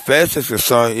far as the feds is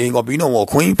concerned, it ain't gonna be no more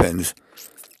queen pins,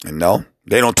 you know.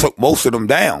 They don't took most of them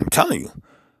down, I'm telling you.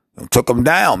 They took them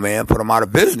down, man, put them out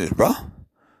of business, bro.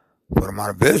 Put them out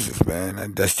of business, man.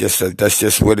 And that's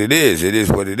just what it is. It is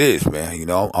what it is, man, you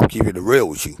know. I'm keeping it real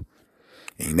with you.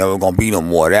 Ain't never gonna be no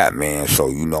more of that, man. So,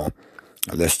 you know,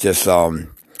 let's just,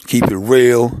 keep it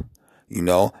real. You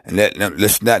know, and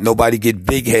let's not nobody get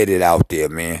big-headed out there,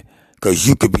 man, because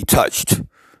you could be touched.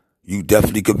 You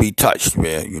definitely could be touched,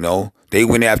 man, you know. They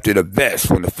went after the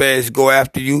best. When the feds go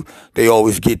after you, they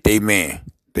always get their man.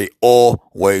 They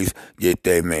always get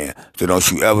their man. So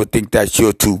don't you ever think that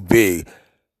you're too big,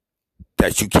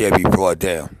 that you can't be brought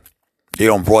down. They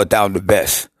don't brought down the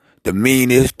best. The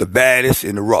meanest, the baddest,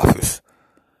 and the roughest.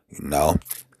 You know.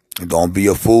 And don't be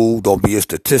a fool. Don't be a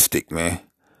statistic, man.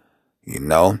 You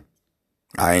know.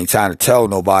 I ain't trying to tell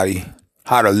nobody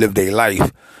how to live their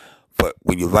life, but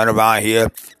when you run around here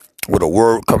with a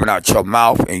word coming out your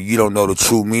mouth and you don't know the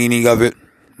true meaning of it,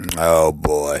 oh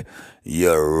boy,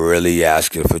 you're really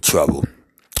asking for trouble.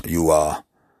 You are,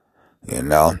 you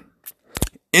know.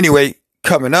 Anyway,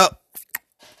 coming up,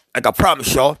 like I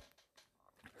promised y'all,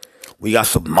 we got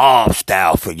some mob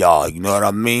style for y'all, you know what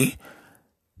I mean?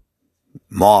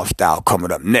 Mob style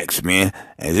coming up next, man,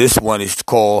 and this one is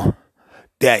called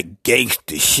that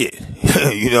gangster shit.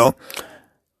 You know,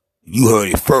 you heard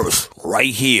it first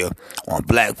right here on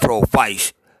Black Pro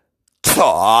Fights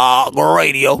Talk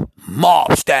Radio,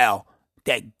 mob style,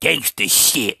 that gangster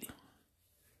shit.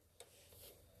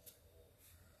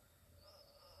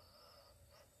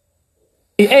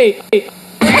 Hey,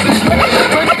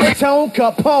 Tone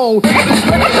Capone,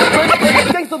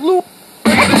 gangsta Lou,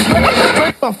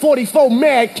 my 44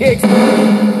 mad kicks.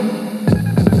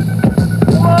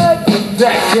 What?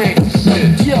 That gangsta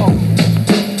shit, yo.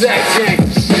 That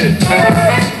gangsta shit.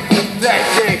 That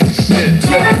gangsta shit.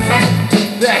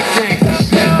 That gangsta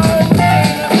shit.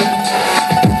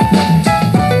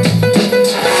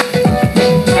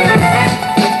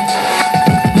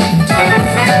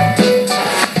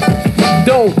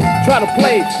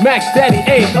 Max Daddy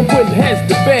A's, I'm putting heads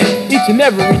to bed each and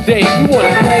every day. You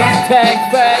wanna play tag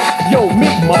fag? Yo,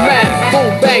 meet my man. Boom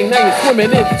bang, now you're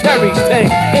swimming in Terry's tank.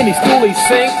 Any stool he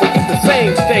sing, will get the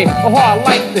same thing. Oh, how I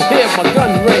like to hear my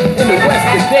gun ring. In the West,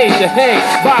 the days to hang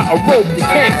by a rope. You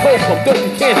can't cope, I'm dope,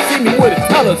 you can't see me with a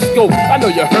telescope. I know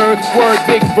you heard, word,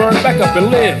 Big Bird, back up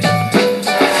and live.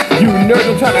 You nerds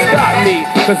don't try to stop me,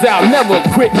 cause I'll never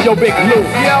quit, yo, Big Lou.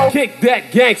 Yo, kick that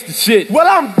gangster shit. Well,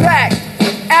 I'm back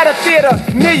at a theater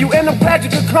near you, and I'm glad you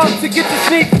could come to get your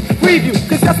sneak preview.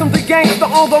 Cause yes, I'm the gangster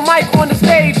on the mic on the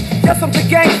stage. Yes, I'm the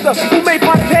gangster who made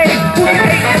my page, who did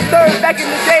 8 and 3rd back in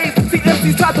the days. See,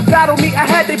 MCs tried to battle me, I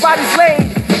had their bodies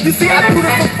laid. You see, I do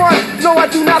this for fun, no, I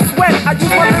do not sweat. I use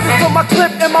my lyrics on my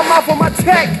clip and my mouth on my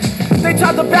tech. They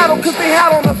tried to battle cause they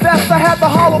had on a vest. I had the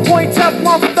hollow point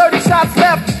Teflon with 30 shots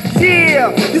left. Yeah,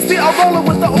 you see I'm rolling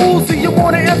with the Uzi. You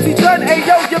want an empty gun? Hey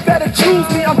yo, you better choose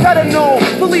me. I'm better known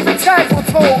for leaving tags on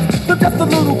toes. So just a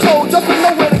little code, just to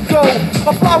know where to go.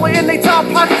 A flower in they top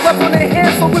pocket, left on their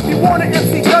hands. So if you want an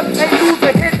empty gun, hey, lose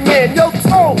the hitman. Yo,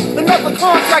 Tone, another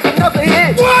contract, another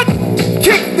hit. What?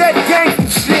 Kick that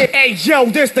gangsta shit. Hey yo,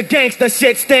 this the gangsta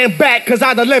shit. Stand back, cause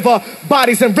I deliver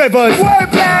bodies and rivers.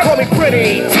 Word back. Call me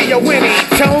Pretty, Tia Winnie,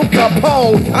 Tone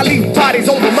Capone. I leave bodies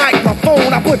on the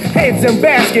microphone. I put heads in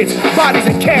baskets, bodies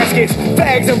in caskets,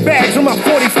 bags and bags with my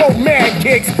 44 mad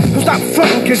kicks. So stop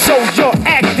frontin' cause yo, you're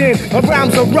acting. My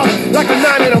rhymes are rough like a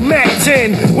 9 in a Mac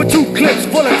 10. With 2 clips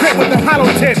full of grip with the hollow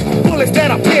tip. Bullets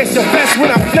that'll pierce your vest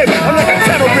when I flip. I'm like a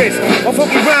terrorist. My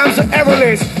funky rhymes are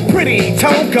errorless. Pretty,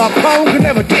 Tone Capone could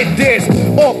never get this.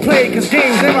 Or play cause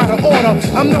games they're out of order.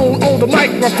 I'm known on the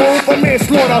microphone for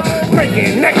manslaughter.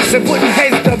 Breaking necks and putting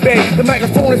heads to bed. The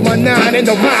microphone is my 9 and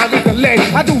the rhyme is the leg.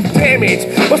 I do damage,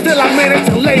 but still I manage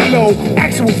to lay low.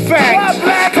 Actual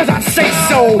fact, cause I say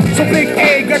so. So Big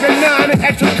A, grab your 9 and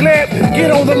extra clip.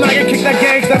 Get on the mic and kick that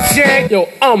gangsta shit. Yo,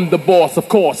 I'm the boss, of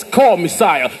course, call me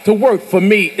sire. To work for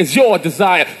me is your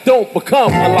desire. Don't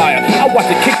become a liar. I watch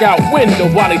the kick out window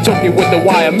while they choking with the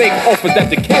wire. Make offers that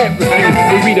they can't refuse.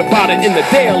 We read about it in the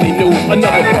Daily News.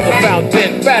 Another brother found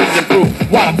dead, fatter than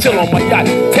proof. While I chill on my yacht,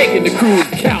 taking the cruise.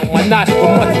 Count my knot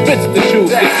with much bits to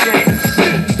choose.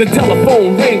 The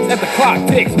telephone rings and the clock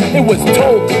ticks. It was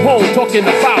Tone Capone talking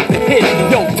about the hit.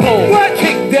 Yo, Tone, what?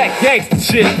 Kick that gangsta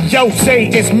shit. Yo, say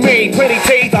it's me, Pretty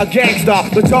T's a gangster.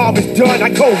 The job is done, I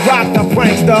go rock the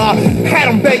prankster. Had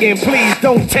him begging, please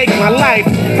don't take my life.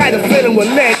 Had to fill him with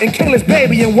lead and kill his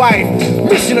baby and wife.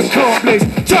 Mission accomplished,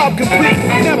 job complete.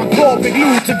 Never called Big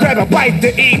Lou to grab a bite to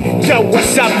eat. Yo,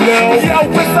 what's up, Lil? Yo,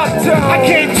 what's up, Tone? I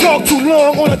can't talk too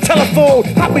long on the telephone.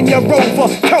 Hop in your Rover,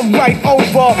 come right over.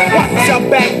 Watch your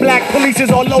back, black police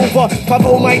is all over.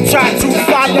 Pablo might try to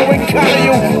follow and collar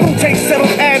you. Who takes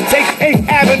 7th Ave, take 8th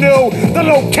Avenue. The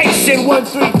location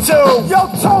 132. Yo,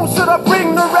 Tone, should I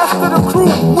bring the rest of the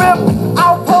crew? Whip,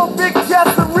 Alpo, Big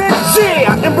Jess, and Rich.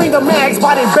 Yeah, and bring the mags,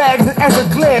 body bags, and extra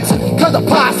clips. Cause the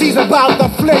posse's about to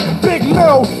flip. Big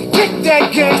Lou, kick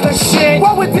that gangsta shit.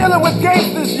 While we're dealing with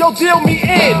gangsters, yo, deal me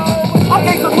in. I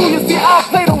gangsta who you see, I'll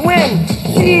play to win.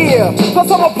 Yeah, plus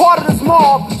I'm a part of this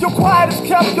mob. Your quiet is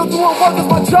kept, your doing work is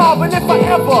my job. And if I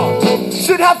ever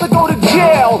should have to go to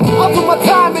jail, I'll do my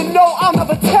time and no, I'll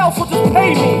never tell, so just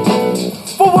pay me.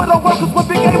 For what I work is with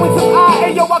Big A with his eye.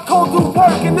 Hey yo, I cold do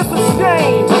work and it's a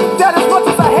shame that as much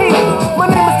as I hate it, my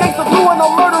name is Gangsta Blue and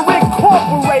I'm Murder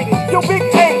Incorporated. Yo, Big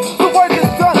A, the work is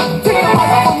done. Take a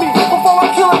life from me before I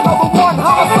kill another one.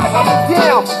 Homicide, I'm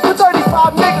down with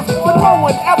 35 niggas, but no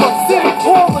one ever seen me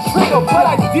pull the trigger, but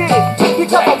I did it.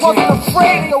 Because I wasn't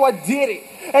afraid, yo, I did it.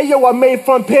 Hey, yo, I made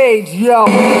front page, yo.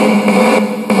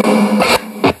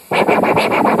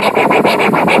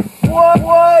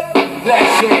 What? That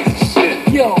gangsta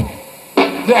shit. Yo.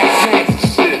 That gangsta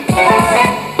shit.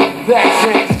 That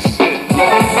gangsta shit.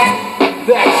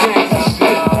 That gangsta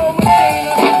shit.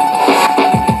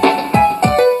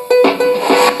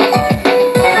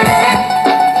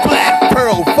 Black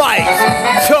Pearl Vice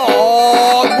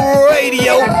Talk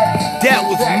Radio. That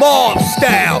was mob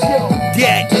style.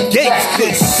 That gangsta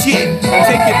shit.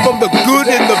 Take it from the good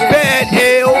and the bad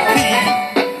LP.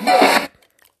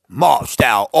 Mob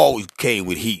style always came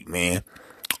with heat, man.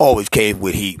 Always came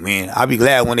with heat, man. I'll be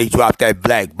glad when they dropped that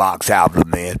Black Box album,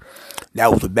 man.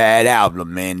 That was a bad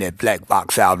album, man, that Black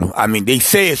Box album. I mean, they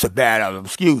say it's a bad album,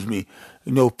 excuse me.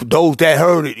 You know, for those that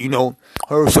heard it, you know,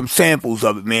 heard some samples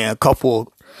of it, man. A couple of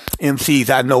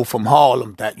MCs I know from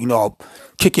Harlem that, you know,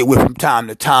 kick it with from time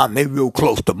to time. They real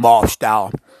close to mob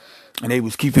style. And they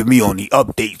was keeping me on the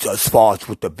updates as far as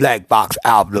with the Black Box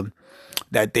album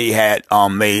that they had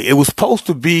made. It was supposed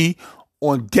to be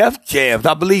on Def Jams.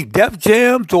 I believe Def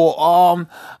Jams or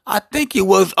I think it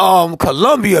was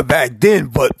Columbia back then,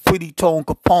 but Pretty Tone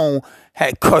Capone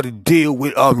had cut a deal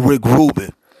with Rick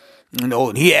Rubin. You know,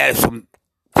 and he had some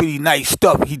pretty nice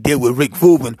stuff he did with Rick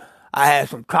Rubin. I had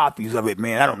some copies of it,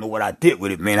 man. I don't know what I did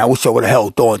with it, man. I wish I would have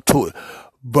held on to it.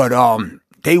 But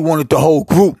they wanted the whole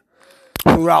group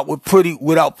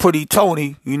without Pretty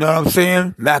Tony, you know what I'm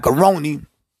saying? Macaroni.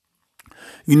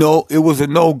 You know, it was a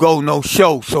no-go,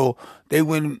 no-show. So they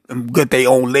went and got their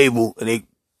own label, and they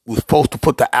was supposed to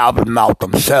put the album out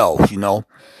themselves, you know.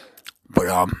 But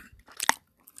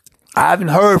I haven't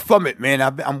heard from it, man.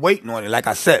 I'm waiting on it, like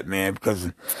I said, man,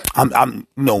 because I'm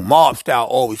you know, Mob Style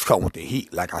always come with the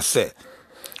heat, like I said.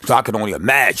 So I can only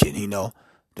imagine, you know,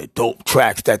 the dope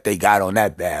tracks that they got on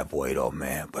that bad boy, though,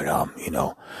 man. But you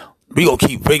know, we gonna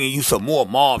keep bringing you some more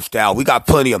Mob Style. We got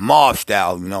plenty of Mob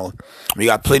Style, you know. We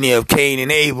got plenty of Cain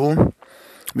and Abel.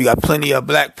 We got plenty of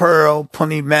Black Pearl,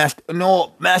 plenty of Master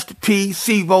P,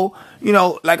 Sivo. You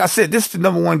know, like I said, this is the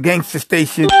number one gangster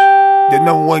station. The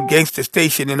number one gangster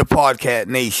station in the podcast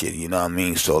nation, you know what I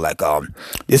mean? So, like,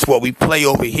 this is what we play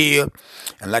over here.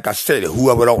 And like I said,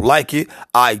 whoever don't like it,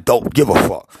 I don't give a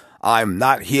fuck. I'm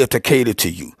not here to cater to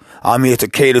you. I'm here to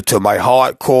cater to my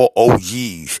hardcore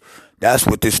OGs. That's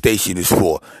what this station is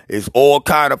for. It's all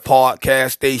kind of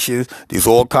podcast stations. There's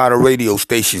all kind of radio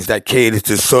stations that cater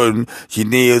to certain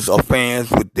genres or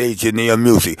fans with their genre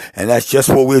music. And that's just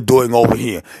what we're doing over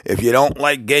here. If you don't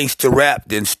like gangster rap,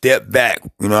 then step back.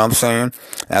 You know what I'm saying?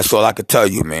 That's all I can tell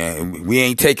you, man. We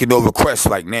ain't taking no requests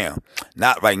right now.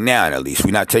 Not right now, at least.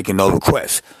 We're not taking no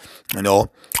requests. You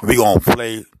know, we gonna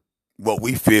play what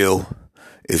we feel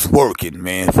is working,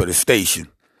 man, for the station.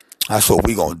 That's what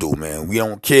we gonna do, man. We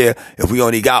don't care if we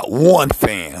only got one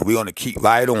fan. We gonna keep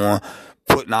right on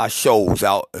putting our shows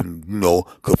out and, you know,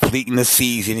 completing the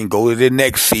season and go to the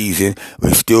next season.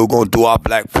 We're still gonna do our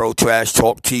Black Pro Trash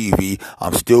Talk TV.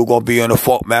 I'm still gonna be on the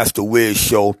Funkmaster Wiz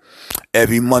show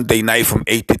every Monday night from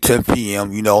 8 to 10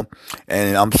 p.m., you know.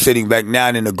 And I'm sitting back now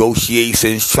in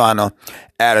negotiations trying to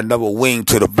add another wing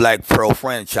to the Black Pearl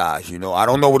franchise, you know. I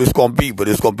don't know what it's gonna be, but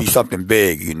it's gonna be something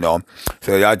big, you know.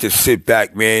 So y'all just sit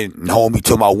back, man, and hold me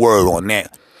to my word on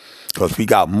that. Cause we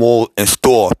got more in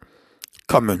store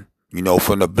coming, you know,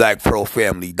 from the Black Pearl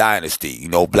family dynasty. You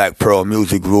know, Black Pearl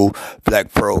Music Group,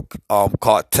 Black Pearl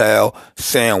Cartel,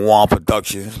 San Juan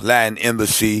Productions, Latin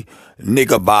Embassy,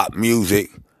 Nigga Bop Music,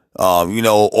 you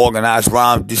know, Organized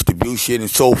Rhyme Distribution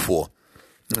and so forth.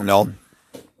 You know,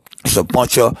 it's a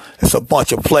bunch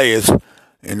of players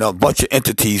and a bunch of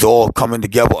entities all coming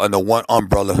together under one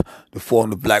umbrella to form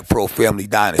the Black Pearl family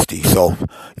dynasty. So,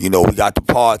 you know, we got the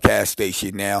podcast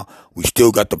station now. We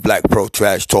still got the Black Pearl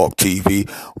Trash Talk TV.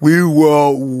 We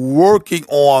were working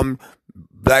on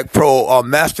Black Pearl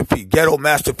Masterpiece, Ghetto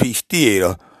Masterpiece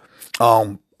Theater.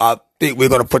 I think we're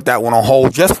gonna put that one on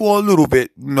hold just for a little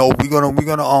bit. You know, we're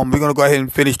gonna go ahead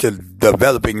and finish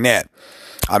developing that.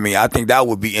 I mean, I think that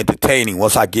would be entertaining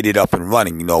once I get it up and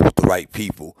running, you know, with the right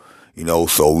people. You know,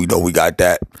 so we know we got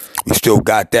that. We still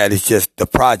got that. It's just the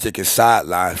project is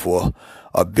sidelined for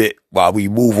a bit while we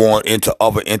move on into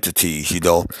other entities, you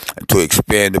know, to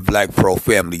expand the Black Pearl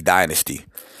family dynasty.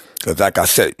 Because like I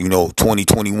said, you know,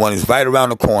 2021 is right around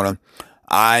the corner.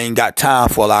 I ain't got time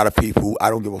for a lot of people. I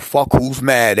don't give a fuck who's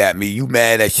mad at me. You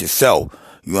mad at yourself.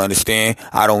 You understand?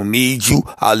 I don't need you.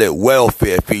 I let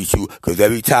welfare feed you. Because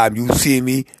every time you see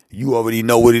me, you already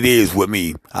know what it is with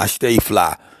me. I stay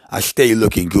fly. I stay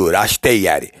looking good. I stay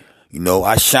at it. You know,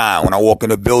 I shine. When I walk in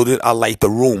the building, I light the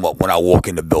room up when I walk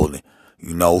in the building.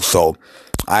 You know, so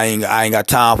I ain't got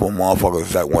time for motherfuckers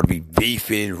that want to be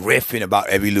beefing, riffing about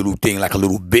every little thing like a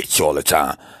little bitch all the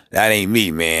time. That ain't me,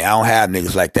 man. I don't have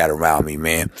niggas like that around me,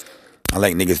 man. I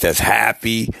like niggas that's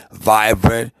happy,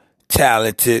 vibrant,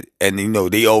 talented, and, you know,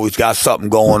 they always got something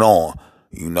going on.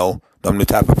 You know, them the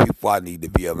type of people I need to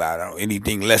be around.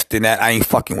 Anything less than that, I ain't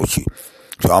fucking with you.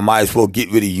 So I might as well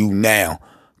get rid of you now,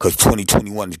 because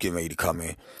 2021 is getting ready to come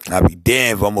in. And I'll be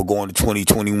damned if I'm going to go into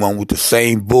 2021 with the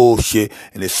same bullshit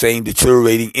and the same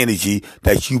deteriorating energy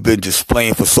that you've been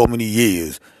displaying for so many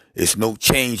years. There's no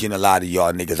change in a lot of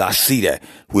y'all niggas. I see that.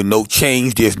 With no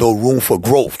change, there's no room for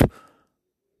growth.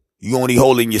 You only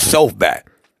holding yourself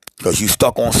back because you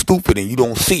stuck on stupid and you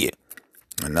don't see it.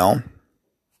 You know?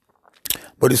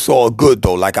 But it's all good,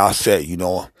 though. Like I said, you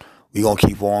know, we going to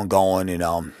keep on going,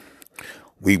 and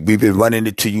we've been running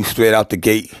it to you straight out the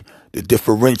gate. The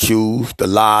differentials, the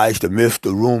lies, the myths,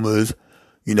 the rumors,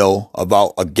 you know,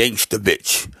 about a gangster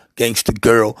bitch. Gangster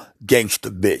girl,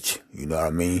 gangster bitch. You know what I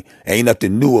mean? Ain't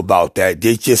nothing new about that.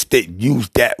 They just didn't use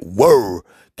that word,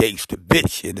 gangster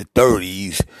bitch, in the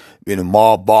 30s in the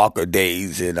Marv Barker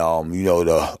days and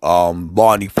the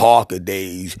Barney Parker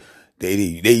days, they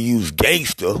use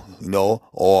gangster,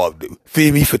 or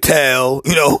Femme Fatale,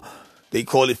 they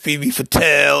call it Femme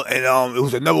Fatale, and it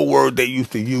was another word they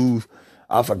used to use.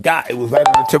 I forgot. It was right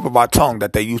on the tip of my tongue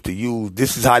that they used to use.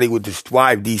 This is how they would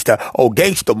describe these stuff. Oh,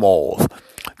 gangster malls.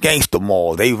 Gangster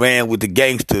malls. They ran with the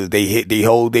gangsters. They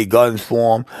hold their guns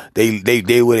for them.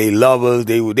 They were their lovers.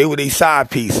 They were their side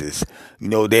pieces.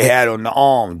 They had on the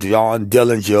arm John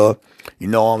Dillinger. You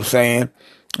know what I'm saying?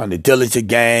 On the Dillinger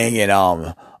gang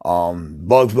and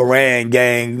Bugs Moran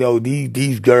gang.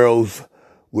 These girls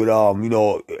would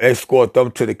escort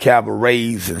them to the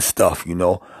cabarets and stuff.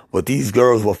 But these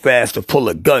girls were fast to pull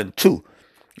a gun too.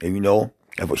 And,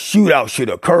 if a shootout should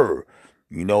occur,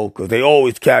 because they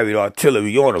always carried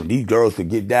artillery on them. These girls could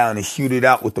get down and shoot it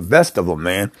out with the best of them,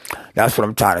 man. That's what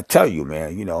I'm trying to tell you,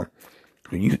 man.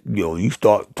 You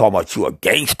start talking about you a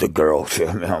gangster girl.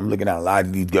 I'm looking at a lot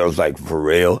of these girls like, for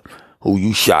real, who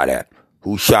you shot at?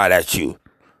 Who shot at you?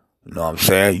 You know what I'm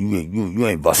saying? You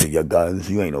ain't busting your guns.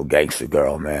 You ain't no gangster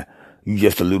girl, man. You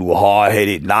just a little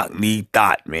hard-headed, knock-knee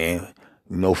thought, man.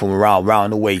 From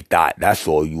around the way thought. That's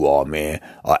all you are, man.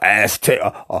 Aztec,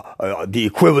 the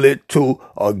equivalent to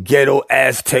a ghetto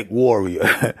Aztec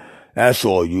warrior. That's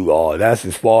all you are. That's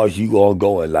as far as you gonna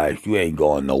go in life. You ain't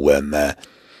going nowhere, man.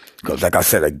 Cause like I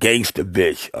said, a gangster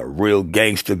bitch, a real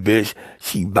gangster bitch,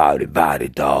 she bout it,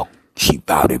 dog. She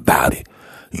bout it.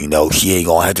 She ain't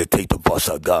gonna hesitate to bust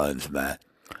her guns, man.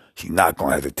 She not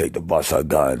gonna hesitate to bust her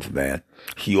guns, man.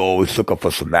 She always looking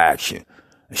for some action.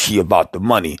 She about the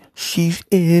money. She's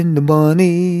in the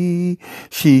money.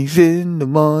 She's in the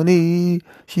money.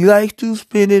 She likes to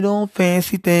spend it on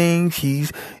fancy things.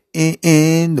 She's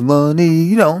in the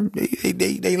money.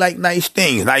 They like nice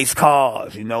things, nice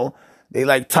cars, They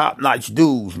like top-notch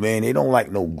dudes, man. They don't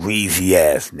like no greasy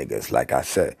ass niggas, like I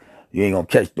said. You ain't gonna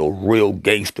catch no real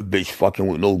gangster bitch fucking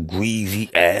with no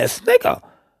greasy ass nigga.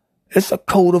 It's a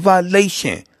code of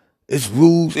violation. It's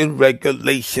rules and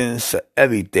regulations for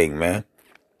everything, man.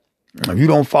 If you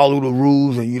don't follow the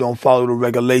rules and you don't follow the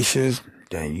regulations,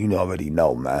 then you already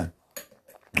know, man.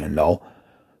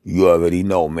 You already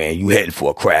know, man. You heading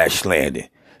for a crash landing.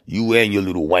 You and your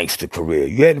little wankster career.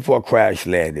 You heading for a crash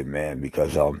landing, man,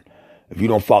 because if you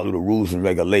don't follow the rules and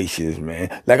regulations,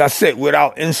 man, like I said,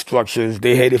 without instructions,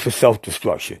 they headed for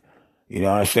self-destruction. You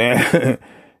know what I'm saying?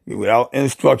 Without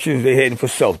instructions, they heading for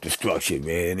self-destruction,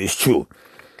 man. It's true.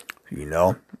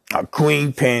 A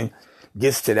queen pen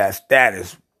gets to that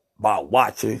status by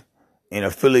watching and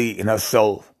affiliating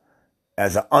herself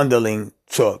as an underling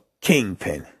to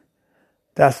Kingpin.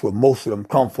 That's where most of them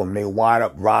come from. They wind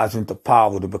up rising to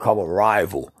power to become a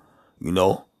rival,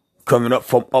 coming up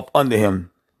from up under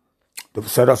him to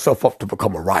set herself up to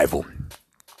become a rival.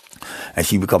 And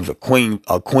she becomes a queen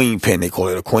pin. They call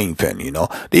it a queen pin,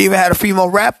 They even had a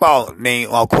female rapper named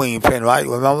Queen Pin, right?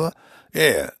 Remember?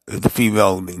 Yeah, the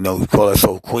female, we call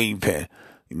herself Queen Pin,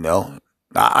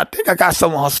 I think I got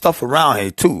some of her stuff around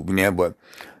here too, man, but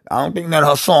I don't think none of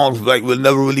her songs will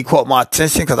never really caught my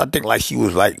attention because I think she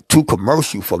was too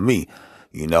commercial for me.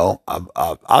 I know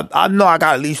I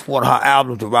got at least one of her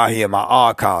albums around here in my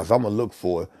archives. I'm gonna look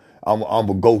for it. I'm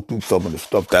gonna go through some of the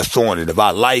stuff that's on it. If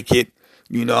I like it,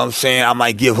 you know what I'm saying, I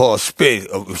might give her a spin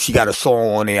if she got a song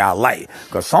on there I like.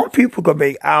 Because some people can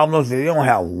make albums and they don't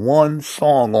have one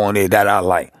song on there that I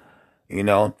like,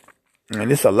 And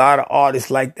there's a lot of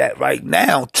artists like that right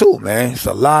now, too, man. It's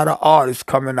a lot of artists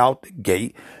coming out the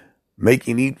gate,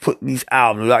 putting these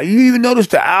albums. You even notice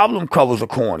the album covers are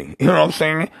corny. You know what I'm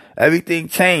saying? Everything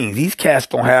changed. These cats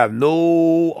don't have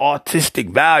no artistic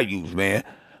values, man.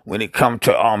 When it comes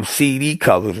to CD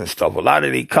covers and stuff, a lot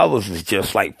of these covers is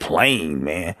just plain,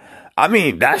 man. I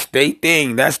mean, that's their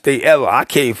thing. That's their era. I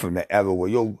came from the era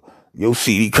where your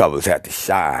CD covers had to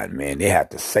shine, man. They had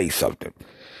to say something.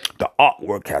 The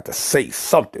artwork had to say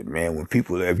something, man.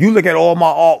 If you look at all my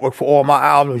artwork for all my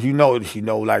albums,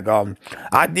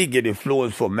 I did get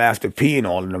influence from Master P and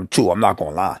all of them too. I'm not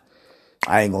gonna lie.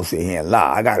 I ain't gonna sit here and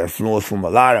lie. I got influence from a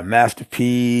lot of Master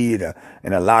P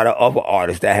and a lot of other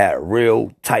artists that had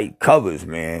real tight covers,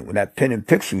 man. When that pen and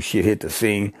pixel shit hit the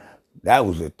scene, that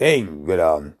was the thing. But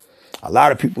a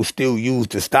lot of people still use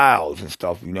the styles and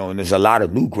stuff, and there's a lot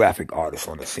of new graphic artists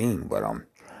on the scene, but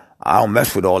I don't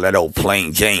mess with all that old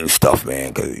plain Jane stuff,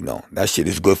 man, because, that shit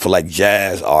is good for,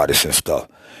 jazz artists and stuff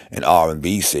and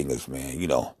R&B singers, man,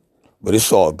 But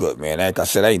it's all good, man. Like I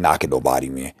said, I ain't knocking nobody,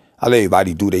 man. I let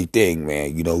everybody do their thing,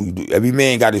 man. Every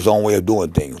man got his own way of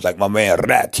doing things. Like my man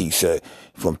Rat said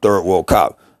from Third World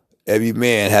Cop. Every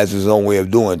man has his own way of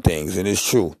doing things, and it's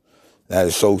true. That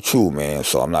is so true, man.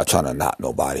 So I'm not trying to knock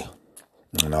nobody,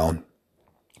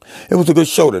 It was a good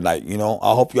show tonight, you know.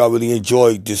 I hope y'all really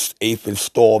enjoyed this 8th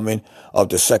installment of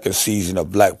the 2nd season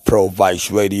of Black Pearl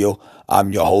Vice Radio.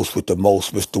 I'm your host with the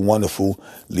most, Mr. Wonderful,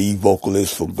 lead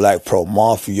vocalist from Black Pearl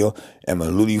Mafia and my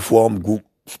newly formed group,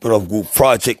 spin-off group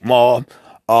Project Mob.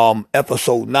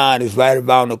 Episode 9 is right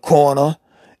around the corner.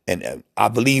 And I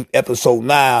believe episode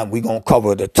 9, we're going to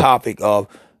cover the topic of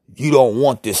you don't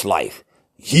want this life.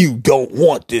 You don't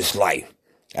want this life.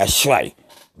 That's right.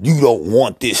 You don't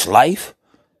want this life.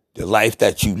 The life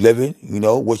that you living, you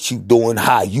know, what you doing,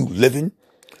 how you living.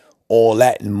 All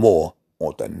that and more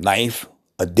on the 9th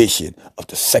edition of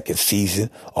the 2nd season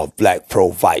of Black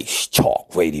Pearl Vice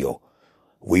Talk Radio.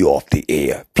 We off the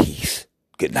air. Peace.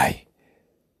 Good night.